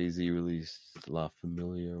there. Jay-Z released La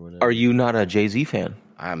Familia or whatever. Are you not a Jay-Z fan?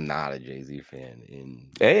 I'm not a Jay-Z fan in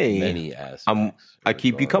many aspects. I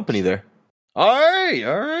keep you company there. All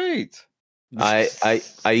right.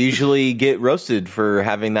 I usually get roasted for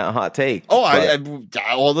having that hot take. Oh, I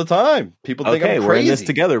all the time. People think I'm crazy. We're in this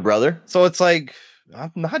together, brother. So it's like,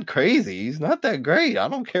 I'm not crazy. He's not that great. I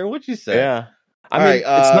don't care what you say. Yeah. I mean, it's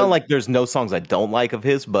not like there's no songs I don't like of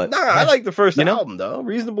his, but... Nah, I like the first album, though.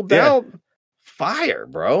 Reasonable Doubt. Yeah. Fire,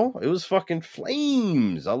 bro. It was fucking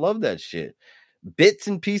flames. I love that shit. Bits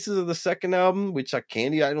and pieces of the second album, which I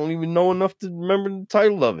don't even know enough to remember the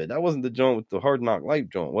title of it. That wasn't the joint with the Hard Knock Life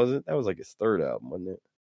joint, was it? That was like his third album, wasn't it?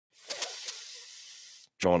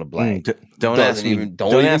 Drawing a blank. Don't ask me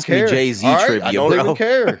Jay-Z trivia, I don't even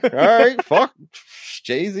care. All right, fuck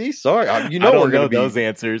Jay-Z. Sorry, we're gonna those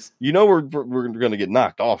answers. You know we're gonna get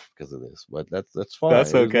knocked off because of this, but that's fine.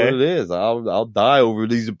 That's okay. What it is. I'll die over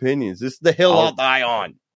these opinions. This is the hill I'll die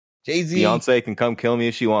on. Jay-Z. Beyonce can come kill me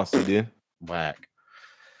if she wants to, dude. Whack.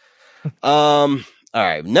 All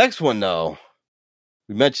right. Next one though.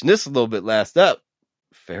 We mentioned this a little bit last up.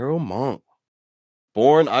 Pharoah Monch,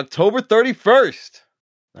 born October 31st,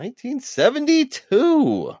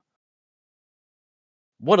 1972.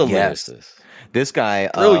 What a lyricist. This guy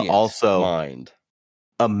also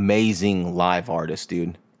amazing live artist,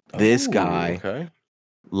 dude. This guy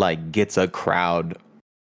gets a crowd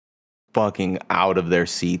fucking out of their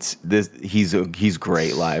seats. He's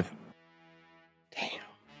great live. Damn.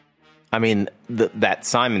 I mean, that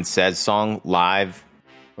Simon Says song live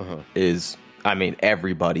is, I mean,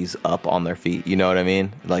 everybody's up on their feet. You know what I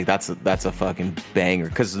mean? Like that's a fucking banger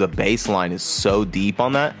because the bass line is so deep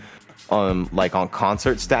on that. Like on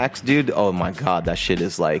concert stacks, dude. Oh my god, that shit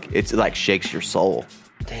is it's like shakes your soul.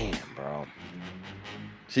 Damn, bro.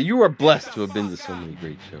 So you are blessed to have been to so many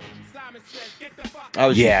great shows.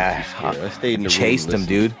 I stayed in the room. Chased him,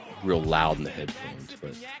 dude. Real loud in the headphones,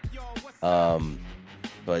 but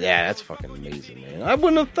But yeah, that's fucking amazing, man. I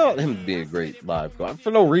wouldn't have thought him to be a great live guy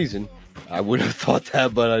for no reason. I wouldn't have thought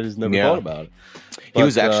that, but I just never thought about it. He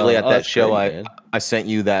was actually at that show. Great, I sent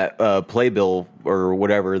you that playbill or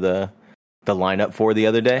whatever the lineup for the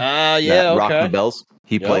other day. Yeah, Rock the Bells.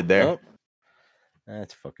 He played there. Yep.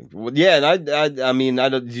 That's fucking yeah. And I mean,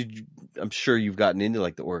 I'm sure you've gotten into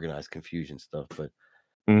like the organized confusion stuff, but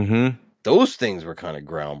those things were kind of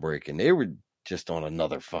groundbreaking. They were just on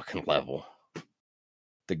another fucking level.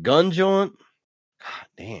 The gun joint, god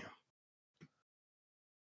damn.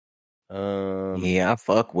 Yeah, I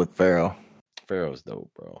fuck with Pharaoh. Pharaoh's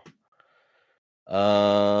dope, bro.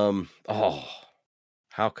 Oh,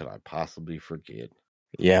 how could I possibly forget?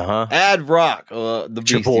 Yeah, huh? Ad Rock, the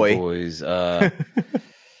Beastie Boys. October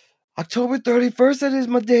 31st, that is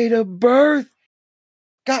my date of birth.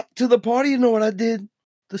 Got to the party, you know what I did?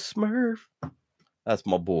 The Smurf. That's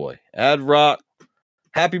my boy. Ad Rock.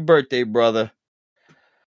 Happy birthday, brother.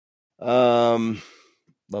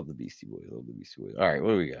 Love the Beastie Boys. Love the Beastie Boys. All right,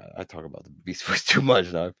 what do we got? I talk about the Beastie Boys too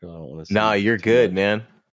much now. I feel I don't want to. Nah, you're good, man.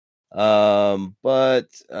 But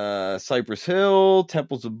Cypress Hill,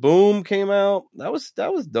 Temples of Boom came out. That was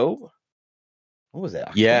dope. What was that?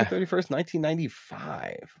 October 31st,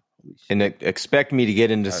 1995. And expect me to get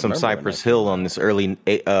into some Cypress Hill on this early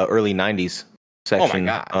 90s section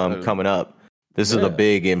coming up. This is a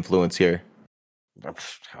big influence here. I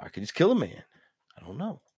could just kill a man. I don't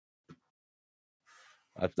know.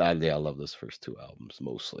 I love those first two albums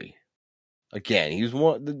mostly. Again, he was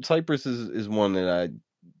one. The Cypress is one that I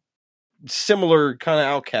similar kind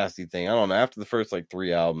of outcasty thing. I don't know. After the first like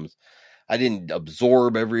 3 albums, I didn't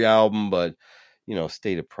absorb every album, but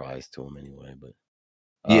stayed apprised to him anyway. But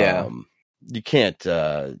you can't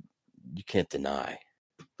deny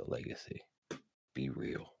the legacy. Be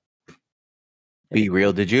real. Be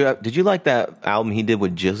real. Did you like that album he did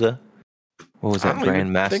with GZA? What was that?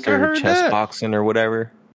 Grandmaster Chess Boxing or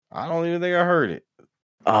whatever? I don't even think I heard it.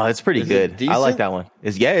 Oh, it's pretty good. I like that one.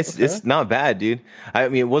 It's not bad, dude. I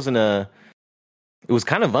mean, it was kind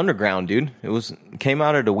of underground, dude. It came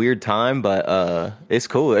out at a weird time, but it's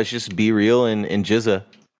cool. It's just Be Real and GZA.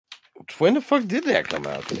 When the fuck did that come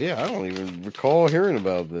out? Yeah, I don't even recall hearing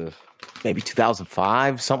about this. Maybe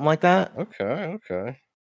 2005, something like that. Okay. I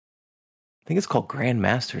think it's called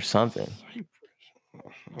Grandmaster something.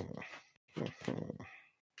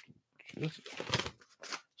 It's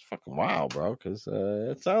fucking wild, bro, because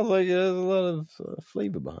it sounds like there's a lot of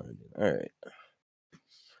flavor behind it. All right.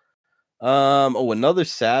 Another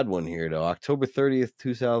sad one here, though. October 30th,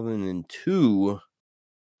 2002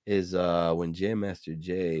 is when Jam Master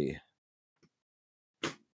Jay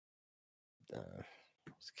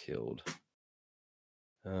was killed.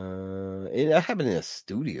 It happened in a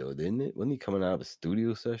studio, didn't it? Wasn't he coming out of a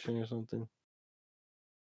studio session or something?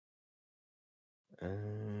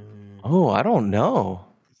 I don't know.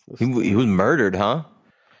 He was murdered, huh?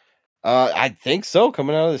 I think so.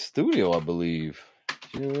 Coming out of the studio, I believe.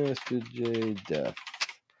 Master J death.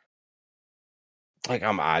 Like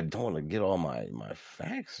I don't want to get all my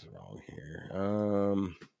facts wrong here.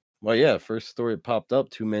 Well, yeah. First story it popped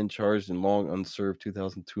up: 2 men charged in long unserved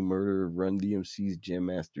 2002 murder of Run DMC's Jam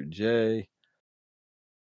Master Jay.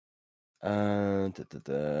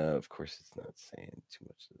 Of course, it's not saying too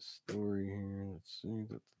much of the story here. Let's see.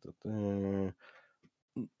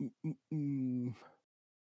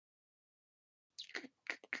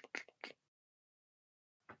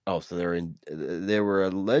 Oh, so they were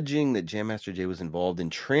alleging that Jam Master Jay was involved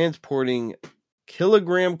in transporting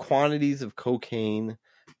kilogram quantities of cocaine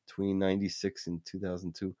between 96 and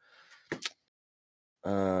 2002.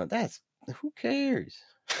 Who cares?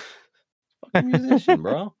 Fucking musician,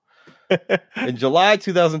 bro. In July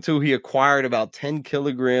 2002, he acquired about 10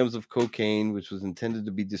 kilograms of cocaine, which was intended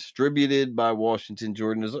to be distributed by Washington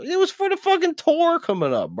Jordan. It was for the fucking tour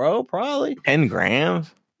coming up, bro. Probably 10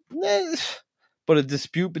 grams. But a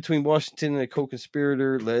dispute between Washington and a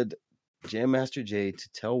co-conspirator led Jam Master Jay to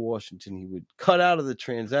tell Washington he would cut out of the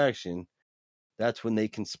transaction. That's when they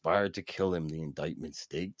conspired to kill him, the indictment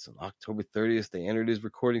states. On October 30th, they entered his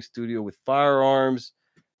recording studio with firearms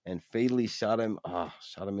and fatally shot him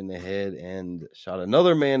in the head and shot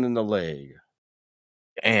another man in the leg.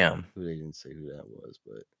 Damn. They didn't say who that was,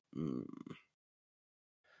 but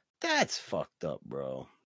that's fucked up, bro.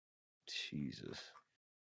 Jesus.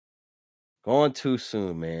 Gone too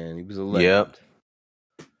soon, man. He was a legend.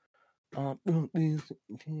 Yep.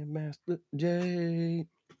 Master J.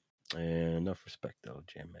 And enough respect, though,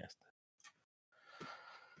 Jam Master.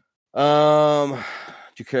 Do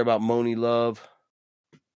you care about Moni Love?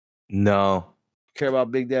 No. Care about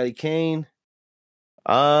Big Daddy Kane?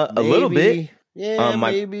 A little bit. Yeah,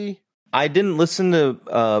 maybe. I didn't listen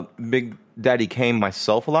to Big Daddy Kane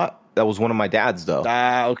myself a lot. That was one of my dad's, though.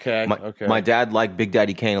 Okay. My dad liked Big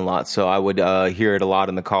Daddy Kane a lot, so I would hear it a lot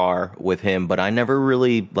in the car with him. But I never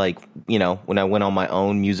really, like, you know, when I went on my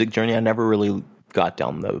own music journey, I never really got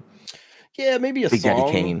down the maybe a Big song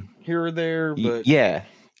Daddy Kane here or there, but yeah,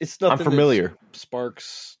 it's nothing. I'm familiar. That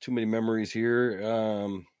sparks too many memories here.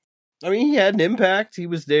 I mean, he had an impact. He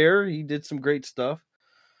was there. He did some great stuff.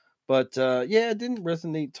 But, it didn't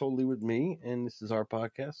resonate totally with me. And this is our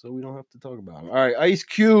podcast, so we don't have to talk about him. All right, Ice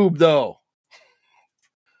Cube, though.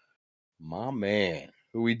 My man,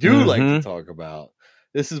 who we do like to talk about.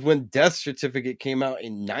 This is when Death Certificate came out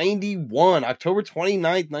in 91. October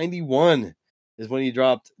 29th, 91 is when he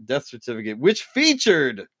dropped Death Certificate, which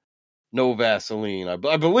featured No Vaseline,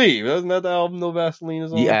 I believe. Isn't that the album No Vaseline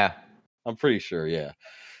is on? Yeah. I'm pretty sure, yeah.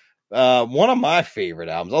 One of my favorite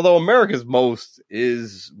albums, although America's Most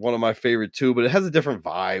is one of my favorite too, but it has a different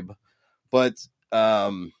vibe. But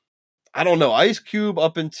I don't know. Ice Cube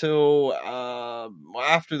up until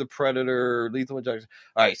after The Predator, Lethal Injection.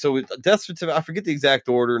 All right, so with Death Certificate, I forget the exact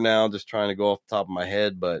order now, just trying to go off the top of my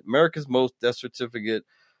head, but America's Most, Death Certificate,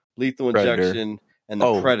 Lethal Injection, and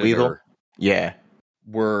The Predator Lethal? Yeah.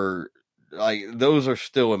 were... like those are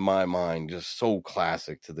still in my mind just so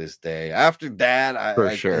classic to this day. After that,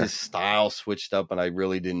 his style switched up, and I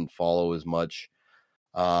really didn't follow as much.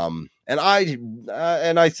 And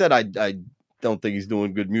I said I don't think he's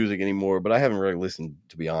doing good music anymore, but I haven't really listened,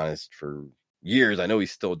 to be honest, for years. I know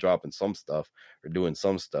he's still dropping some stuff or doing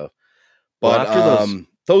some stuff. But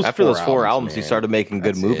after those four albums, he started making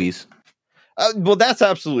good movies. Well, that's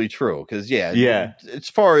absolutely true. Because as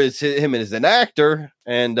far as him as an actor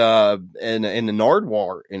and in the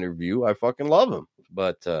Nardwuar interview, I fucking love him.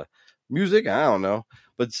 But music, I don't know.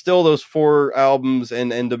 But still, those four albums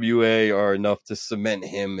and NWA are enough to cement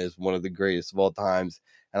him as one of the greatest of all times,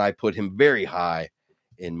 and I put him very high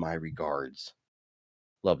in my regards.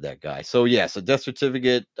 Love that guy. So so Death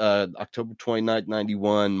Certificate, October 29th,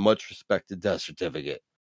 91. Much respect to Death Certificate.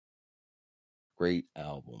 Great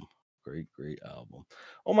album. Great album.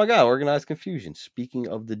 Oh my God, Organized Confusion. Speaking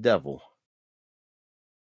of the devil.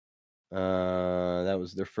 That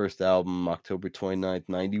was their first album, October 29th,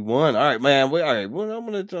 91. All right, man. All right. Well, I'm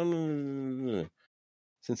gonna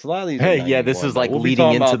since a lot of these this is like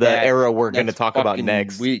leading into the era we're gonna talk about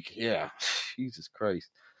next week. Yeah. Jesus Christ.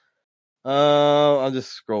 I'll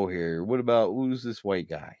just scroll here. Who's this white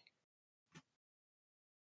guy?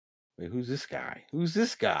 Wait, who's this guy?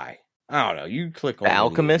 I don't know. You click on The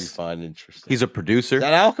Alchemist. You find interesting. He's a producer.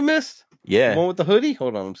 That Alchemist? Yeah. The one with the hoodie?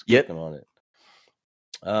 Hold on, I'm just clicking on it.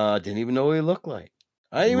 Didn't even know what he looked like.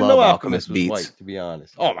 I didn't even know Alchemist was white, to be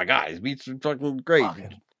honest. Oh my God, his beats are fucking great.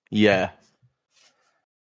 Yeah.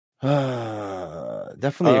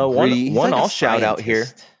 Definitely one I'll shout out here.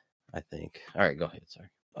 I think. All right, go ahead. Sorry.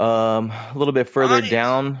 A little bit further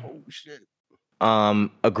down. Oh shit.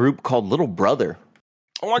 A group called Little Brother.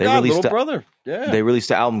 Oh my God, Little Brother. Yeah. They released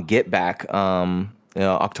the album Get Back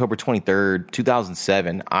October 23rd,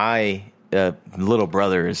 2007. Little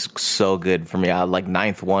Brother is so good for me. I like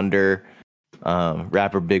Ninth Wonder,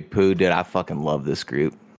 rapper Big Pooh. Dude, I fucking love this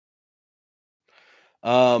group.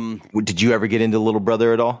 Did you ever get into Little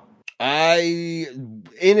Brother at all? In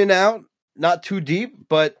and out, not too deep,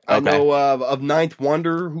 but I know of Ninth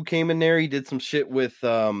Wonder who came in there. He did some shit with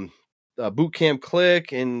Boot Camp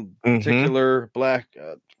Click, in particular Black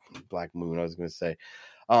Moon, I was going to say.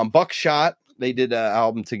 Buckshot, they did an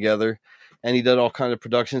album together, and he did all kinds of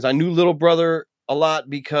productions. I knew Little Brother a lot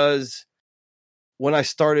because when I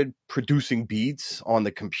started producing beats on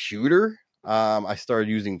the computer, I started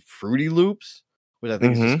using Fruity Loops, which I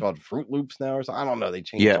think is just called Fruit Loops now, or something. I don't know. They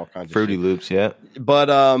changed all kinds of Fruity shit. Loops, yeah. But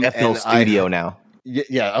FL Studio now.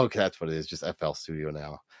 Yeah, okay, that's what it is, just FL Studio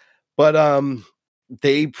now. But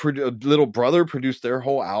Little Brother produced their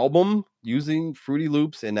whole album using Fruity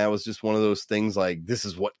Loops, and that was just one of those things like, this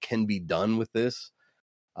is what can be done with this.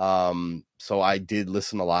 So I did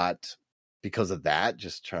listen a lot because of that,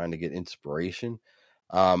 just trying to get inspiration.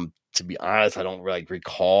 To be honest, I don't really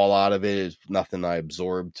recall a lot of it. It's nothing I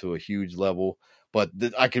absorbed to a huge level, but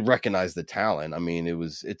I could recognize the talent. I mean,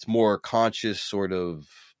 it's more conscious, sort of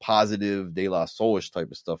positive De La Soulish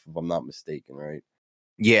type of stuff, if I'm not mistaken, right?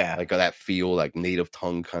 Yeah, like that feel, like native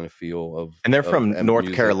tongue kind of feel of. And they're from North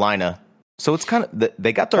music. Carolina, so it's kind of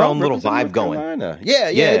they got their own little vibe going. Yeah,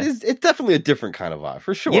 it is. It's definitely a different kind of vibe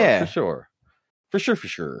for sure. Yeah, for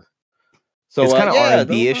sure. So it's kind of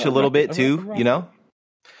R&B-ish a little bit too, you know.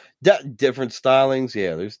 Different stylings.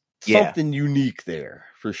 Yeah, there's something unique there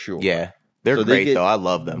for sure. Yeah, they're great though. I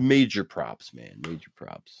love them. Major props, man. Major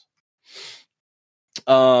props.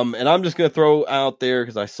 And I'm just gonna throw out there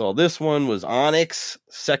because I saw this one was Onyx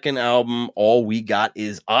second album, All We Got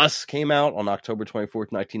Is Us, came out on October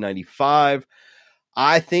 24th, 1995.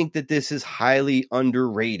 I think that this is highly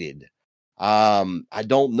underrated. I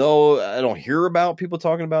don't know. I don't hear about people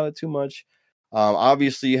talking about it too much.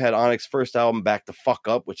 Obviously, you had Onyx's first album, Back the Fuck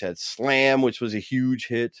Up, which had Slam, which was a huge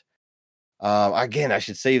hit. Again, I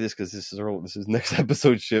should say this because this is next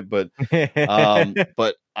episode shit, but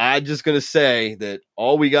I'm just gonna say that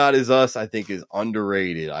All We Got Is Us, I think, is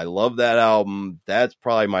underrated. I love that album. That's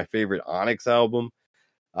probably my favorite Onyx album.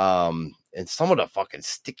 And some of the fucking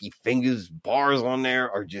Sticky Fingers bars on there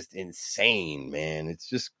are just insane, man. It's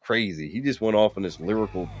just crazy. He just went off on this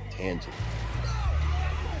lyrical tangent.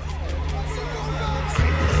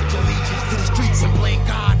 To the streets and blame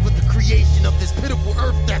God for the creation of this pitiful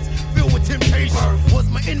earth that's filled with temptation. Birth was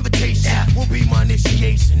my invitation, will be my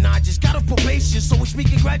initiation. I just got a probation, so wish me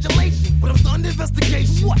congratulations. But I'm still under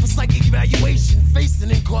investigation for psychic evaluation,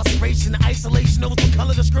 facing incarceration, isolation, over some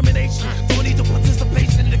color discrimination. Don't need the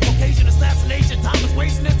participation in the Caucasian assassination. Time is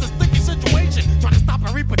wasting, it's a sticky situation. Trying to stop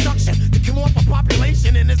a reproduction to kill off a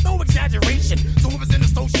population, and there's no exaggeration. So if it's in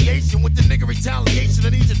association with the nigga retaliation, I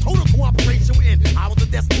need your total cooperation within hours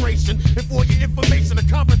of desperation. And for your information, the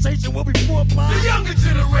confrontation will be for the younger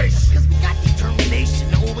generation. Cause we got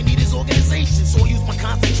determination, all we need is organization. So I use my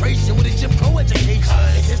concentration with a Jim Crow education.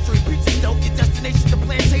 And history preaches don't get destination to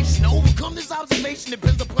plantation. To overcome this observation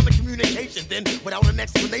depends upon the communication. Then without an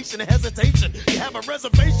explanation or hesitation, you have a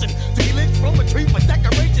reservation to be lynched from a tree for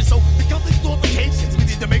decoration. So because these notifications, we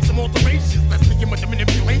need to make some alterations. Let's begin with the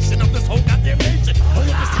manipulation of this whole goddamn nation. Hold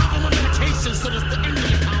up, it's time for my medication, so that's the end of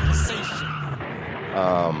the conversation.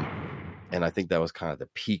 And I think that was kind of the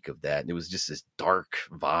peak of that. And it was just this dark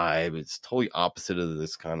vibe. It's totally opposite of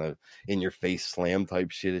this kind of in-your-face slam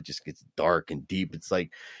type shit. It just gets dark and deep. It's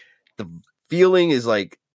like the feeling is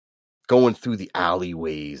like going through the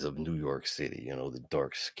alleyways of New York City, you know, the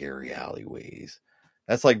dark, scary alleyways.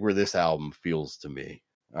 That's like where this album feels to me.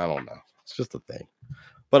 I don't know. It's just a thing.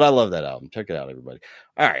 But I love that album. Check it out, everybody.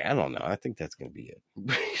 All right. I don't know. I think that's going to be it.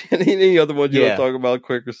 Any other ones you want to talk about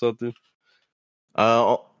quick or something?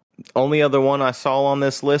 Only other one I saw on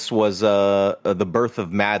this list was The Birth of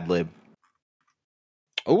Madlib.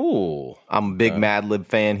 Oh, I'm a big Madlib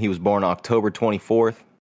fan. He was born October 24th,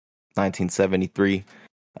 1973.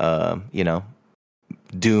 You know,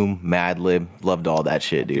 Doom, Madlib, loved all that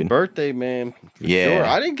shit, dude. Birthday, man. Yeah. Sure.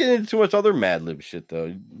 I didn't get into too much other Madlib shit,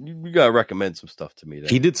 though. You got to recommend some stuff to me. There.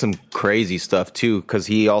 He did some crazy stuff, too, because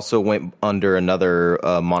he also went under another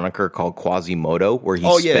moniker called Quasimodo, where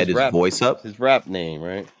he sped his voice up. His rap name,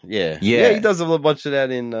 right? Yeah. Yeah. Yeah, he does a little bunch of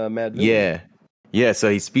that in Madlib. Yeah. Yeah, so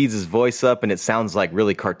he speeds his voice up, and it sounds like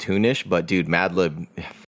really cartoonish, but, dude, Madlib,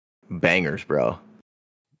 bangers, bro.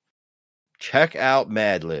 Check out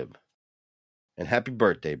Madlib. And happy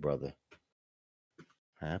birthday, brother.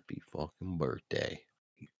 Happy fucking birthday.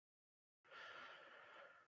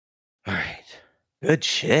 All right. Good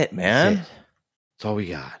shit, man. That's all we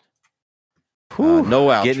got. No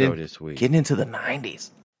outro this week. Getting into the 90s.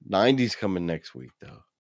 90s coming next week, though.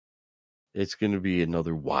 It's going to be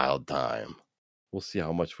another wild time. We'll see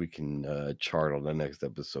how much we can chart on the next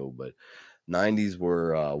episode. But 90s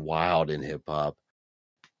were wild in hip-hop.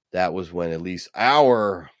 That was when at least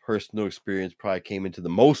our personal experience probably came into the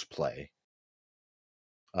most play.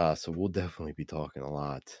 So we'll definitely be talking a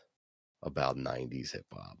lot about 90s hip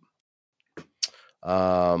hop.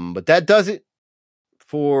 But that does it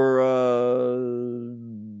for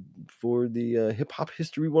the Hip Hop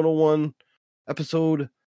History 101 episode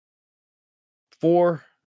 4.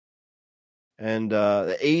 And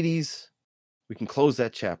the 80s, we can close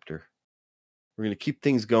that chapter. We're going to keep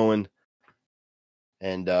things going.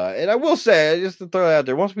 And I will say, just to throw it out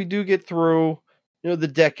there, once we do get through, the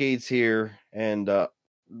decades here and a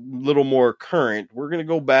little more current, we're going to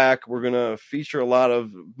go back. We're going to feature a lot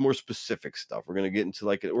of more specific stuff. We're going to get into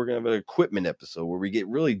we're going to have an equipment episode where we get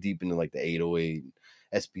really deep into like the 808 and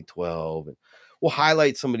SP12, and we'll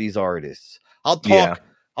highlight some of these artists. I'll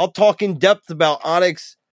talk in depth about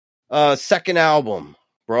Onyx second album,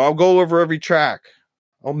 bro. I'll go over every track.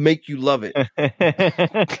 I'll make you love it.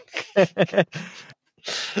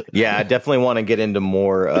 Yeah, I definitely want to get into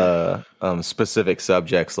more specific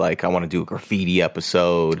subjects. Like I want to do a graffiti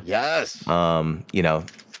episode. Yes. Not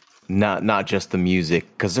just the music,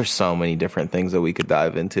 because there's so many different things that we could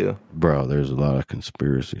dive into. Bro, there's a lot of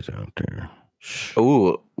conspiracies out there.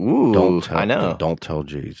 Ooh, I know. Don't tell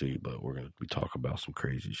Jay-Z, but we're gonna be talking about some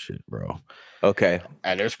crazy shit, bro. Okay.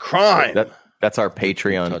 And there's crime. That's our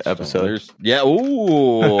Patreon episode.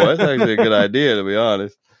 Ooh, that's actually a good idea, to be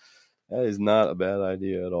honest. That is not a bad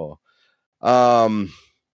idea at all.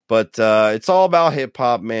 But it's all about hip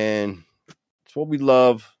hop, man. It's what we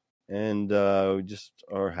love, and we just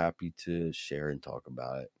are happy to share and talk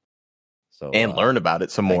about it. So and learn about it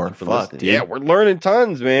some more. Fuck, dude. Yeah, we're learning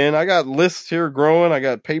tons, man. I got lists here growing. I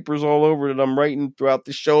got papers all over that I'm writing throughout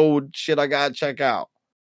the show. Shit, I gotta check out.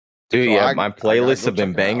 Dude, So yeah, my playlists have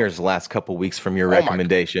been bangers the last couple weeks from your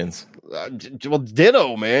recommendations. Well,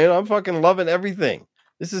 ditto, man. I'm fucking loving everything.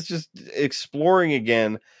 This is just exploring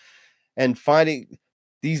again and finding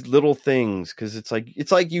these little things, because it's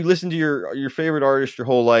like you listen to your favorite artist your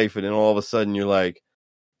whole life, and then all of a sudden you're like,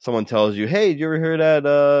 someone tells you, "Hey, did you ever hear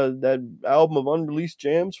that album of unreleased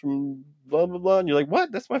jams from blah blah blah?" And you're like,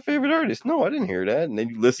 "What? That's my favorite artist." No, I didn't hear that. And then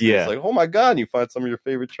you listen. Yeah. It's like, oh my god! And you find some of your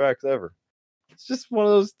favorite tracks ever. It's just one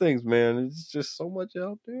of those things, man. It's just so much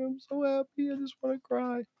out there. I'm so happy. I just want to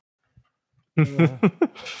cry.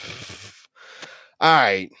 All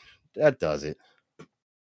right, that does it.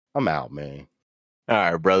 I'm out, man. All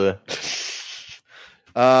right, brother.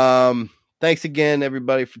 Thanks again,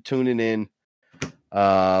 everybody, for tuning in.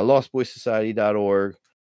 LostBoysSociety.org.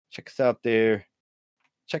 Check us out there.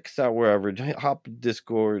 Check us out wherever. Hop in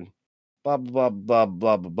Discord. Blah blah blah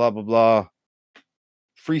blah blah blah blah blah.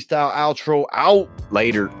 Freestyle outro out.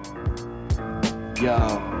 Later. Yo.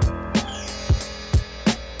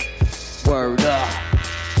 Word up.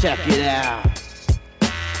 Check it out.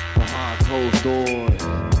 Behind closed doors.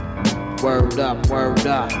 Word up, word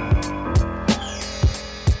up.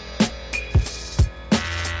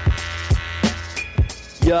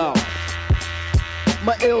 Yo.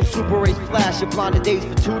 My ill super race flash, your blinded days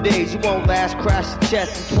for 2 days. You won't last, crash the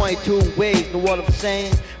chest in 22 ways. Know what I'm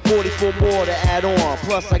saying? 44 more to add on.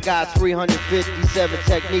 Plus I got 357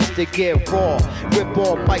 techniques to get raw. Rip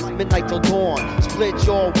all mics, midnight till dawn. Split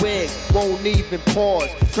your wig, won't even pause.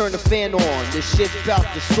 Turn the fan on, this shit's about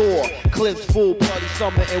to soar. Clips full, bloody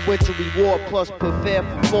summer and winter reward. Plus prepare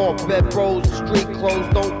for fall. Bed bros, street clothes,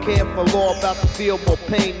 don't care for law. About to feel more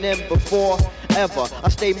pain than before. Ever, I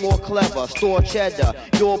stay more clever, store cheddar.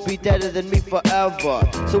 You'll be deader than me forever.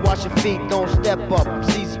 So watch your feet, don't step up.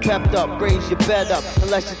 Seats pepped up, raise your bed up,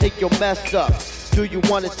 unless you think you'll mess up. Do you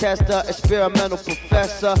want to test the experimental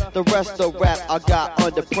professor? The rest of rap I got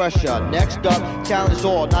under pressure. Next up, challenge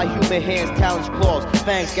all, not human hands, talents, claws.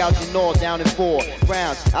 Fangs gouging all down in 4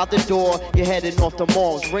 rounds. Out the door, you're heading off the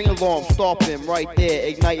moms. Ring alarm, stop him right there.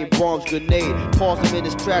 Igniting bombs, grenade. Pause him in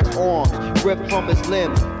his tracks, arms. Ripped from his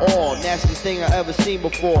limbs. All nastiest thing I ever seen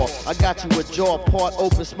before. I got you a jaw part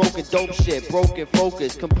open, smoking dope shit. Broken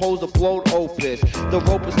focus, compose a blowed opus. The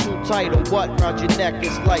rope is too tight or what? Round your neck,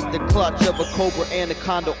 it's like the clutch of a cobra,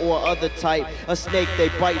 anaconda or other type. A snake they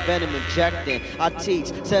bite, venom injecting. I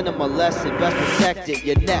teach, send them a lesson, best protected.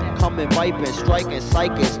 Your neck coming, viping, striking,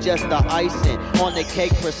 psychics, just the icing. On the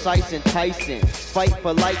cake, precise, enticing. Fight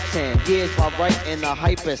for like 10 years while writing the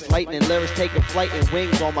hypest. Lightning lyrics taking flight and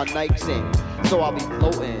wings on my nights in. So I'll be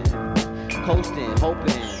floating, coasting,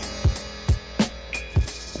 hoping.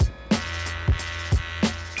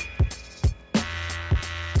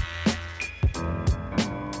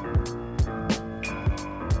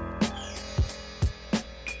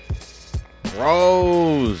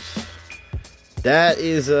 Bros, that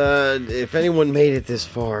is if anyone made it this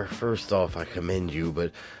far, first off, I commend you.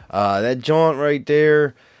 But that jaunt right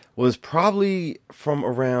there was probably from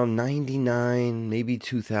around 99, maybe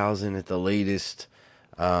 2000 at the latest.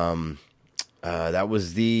 That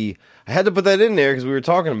was I had to put that in there because we were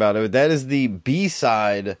talking about it. That is the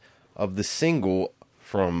B-side of the single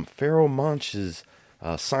from Pharoah Monch's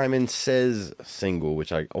Simon Says single,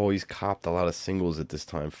 which I always copped a lot of singles at this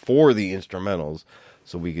time for the instrumentals,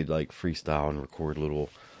 so we could like freestyle and record little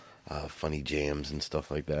funny jams and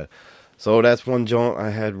stuff like that. So that's one jaunt I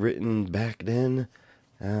had written back then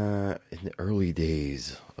in the early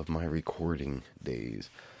days of my recording days.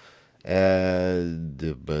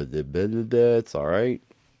 But that's all right,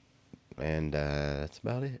 and that's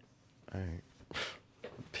about it. All right,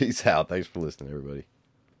 peace out. Thanks for listening, everybody.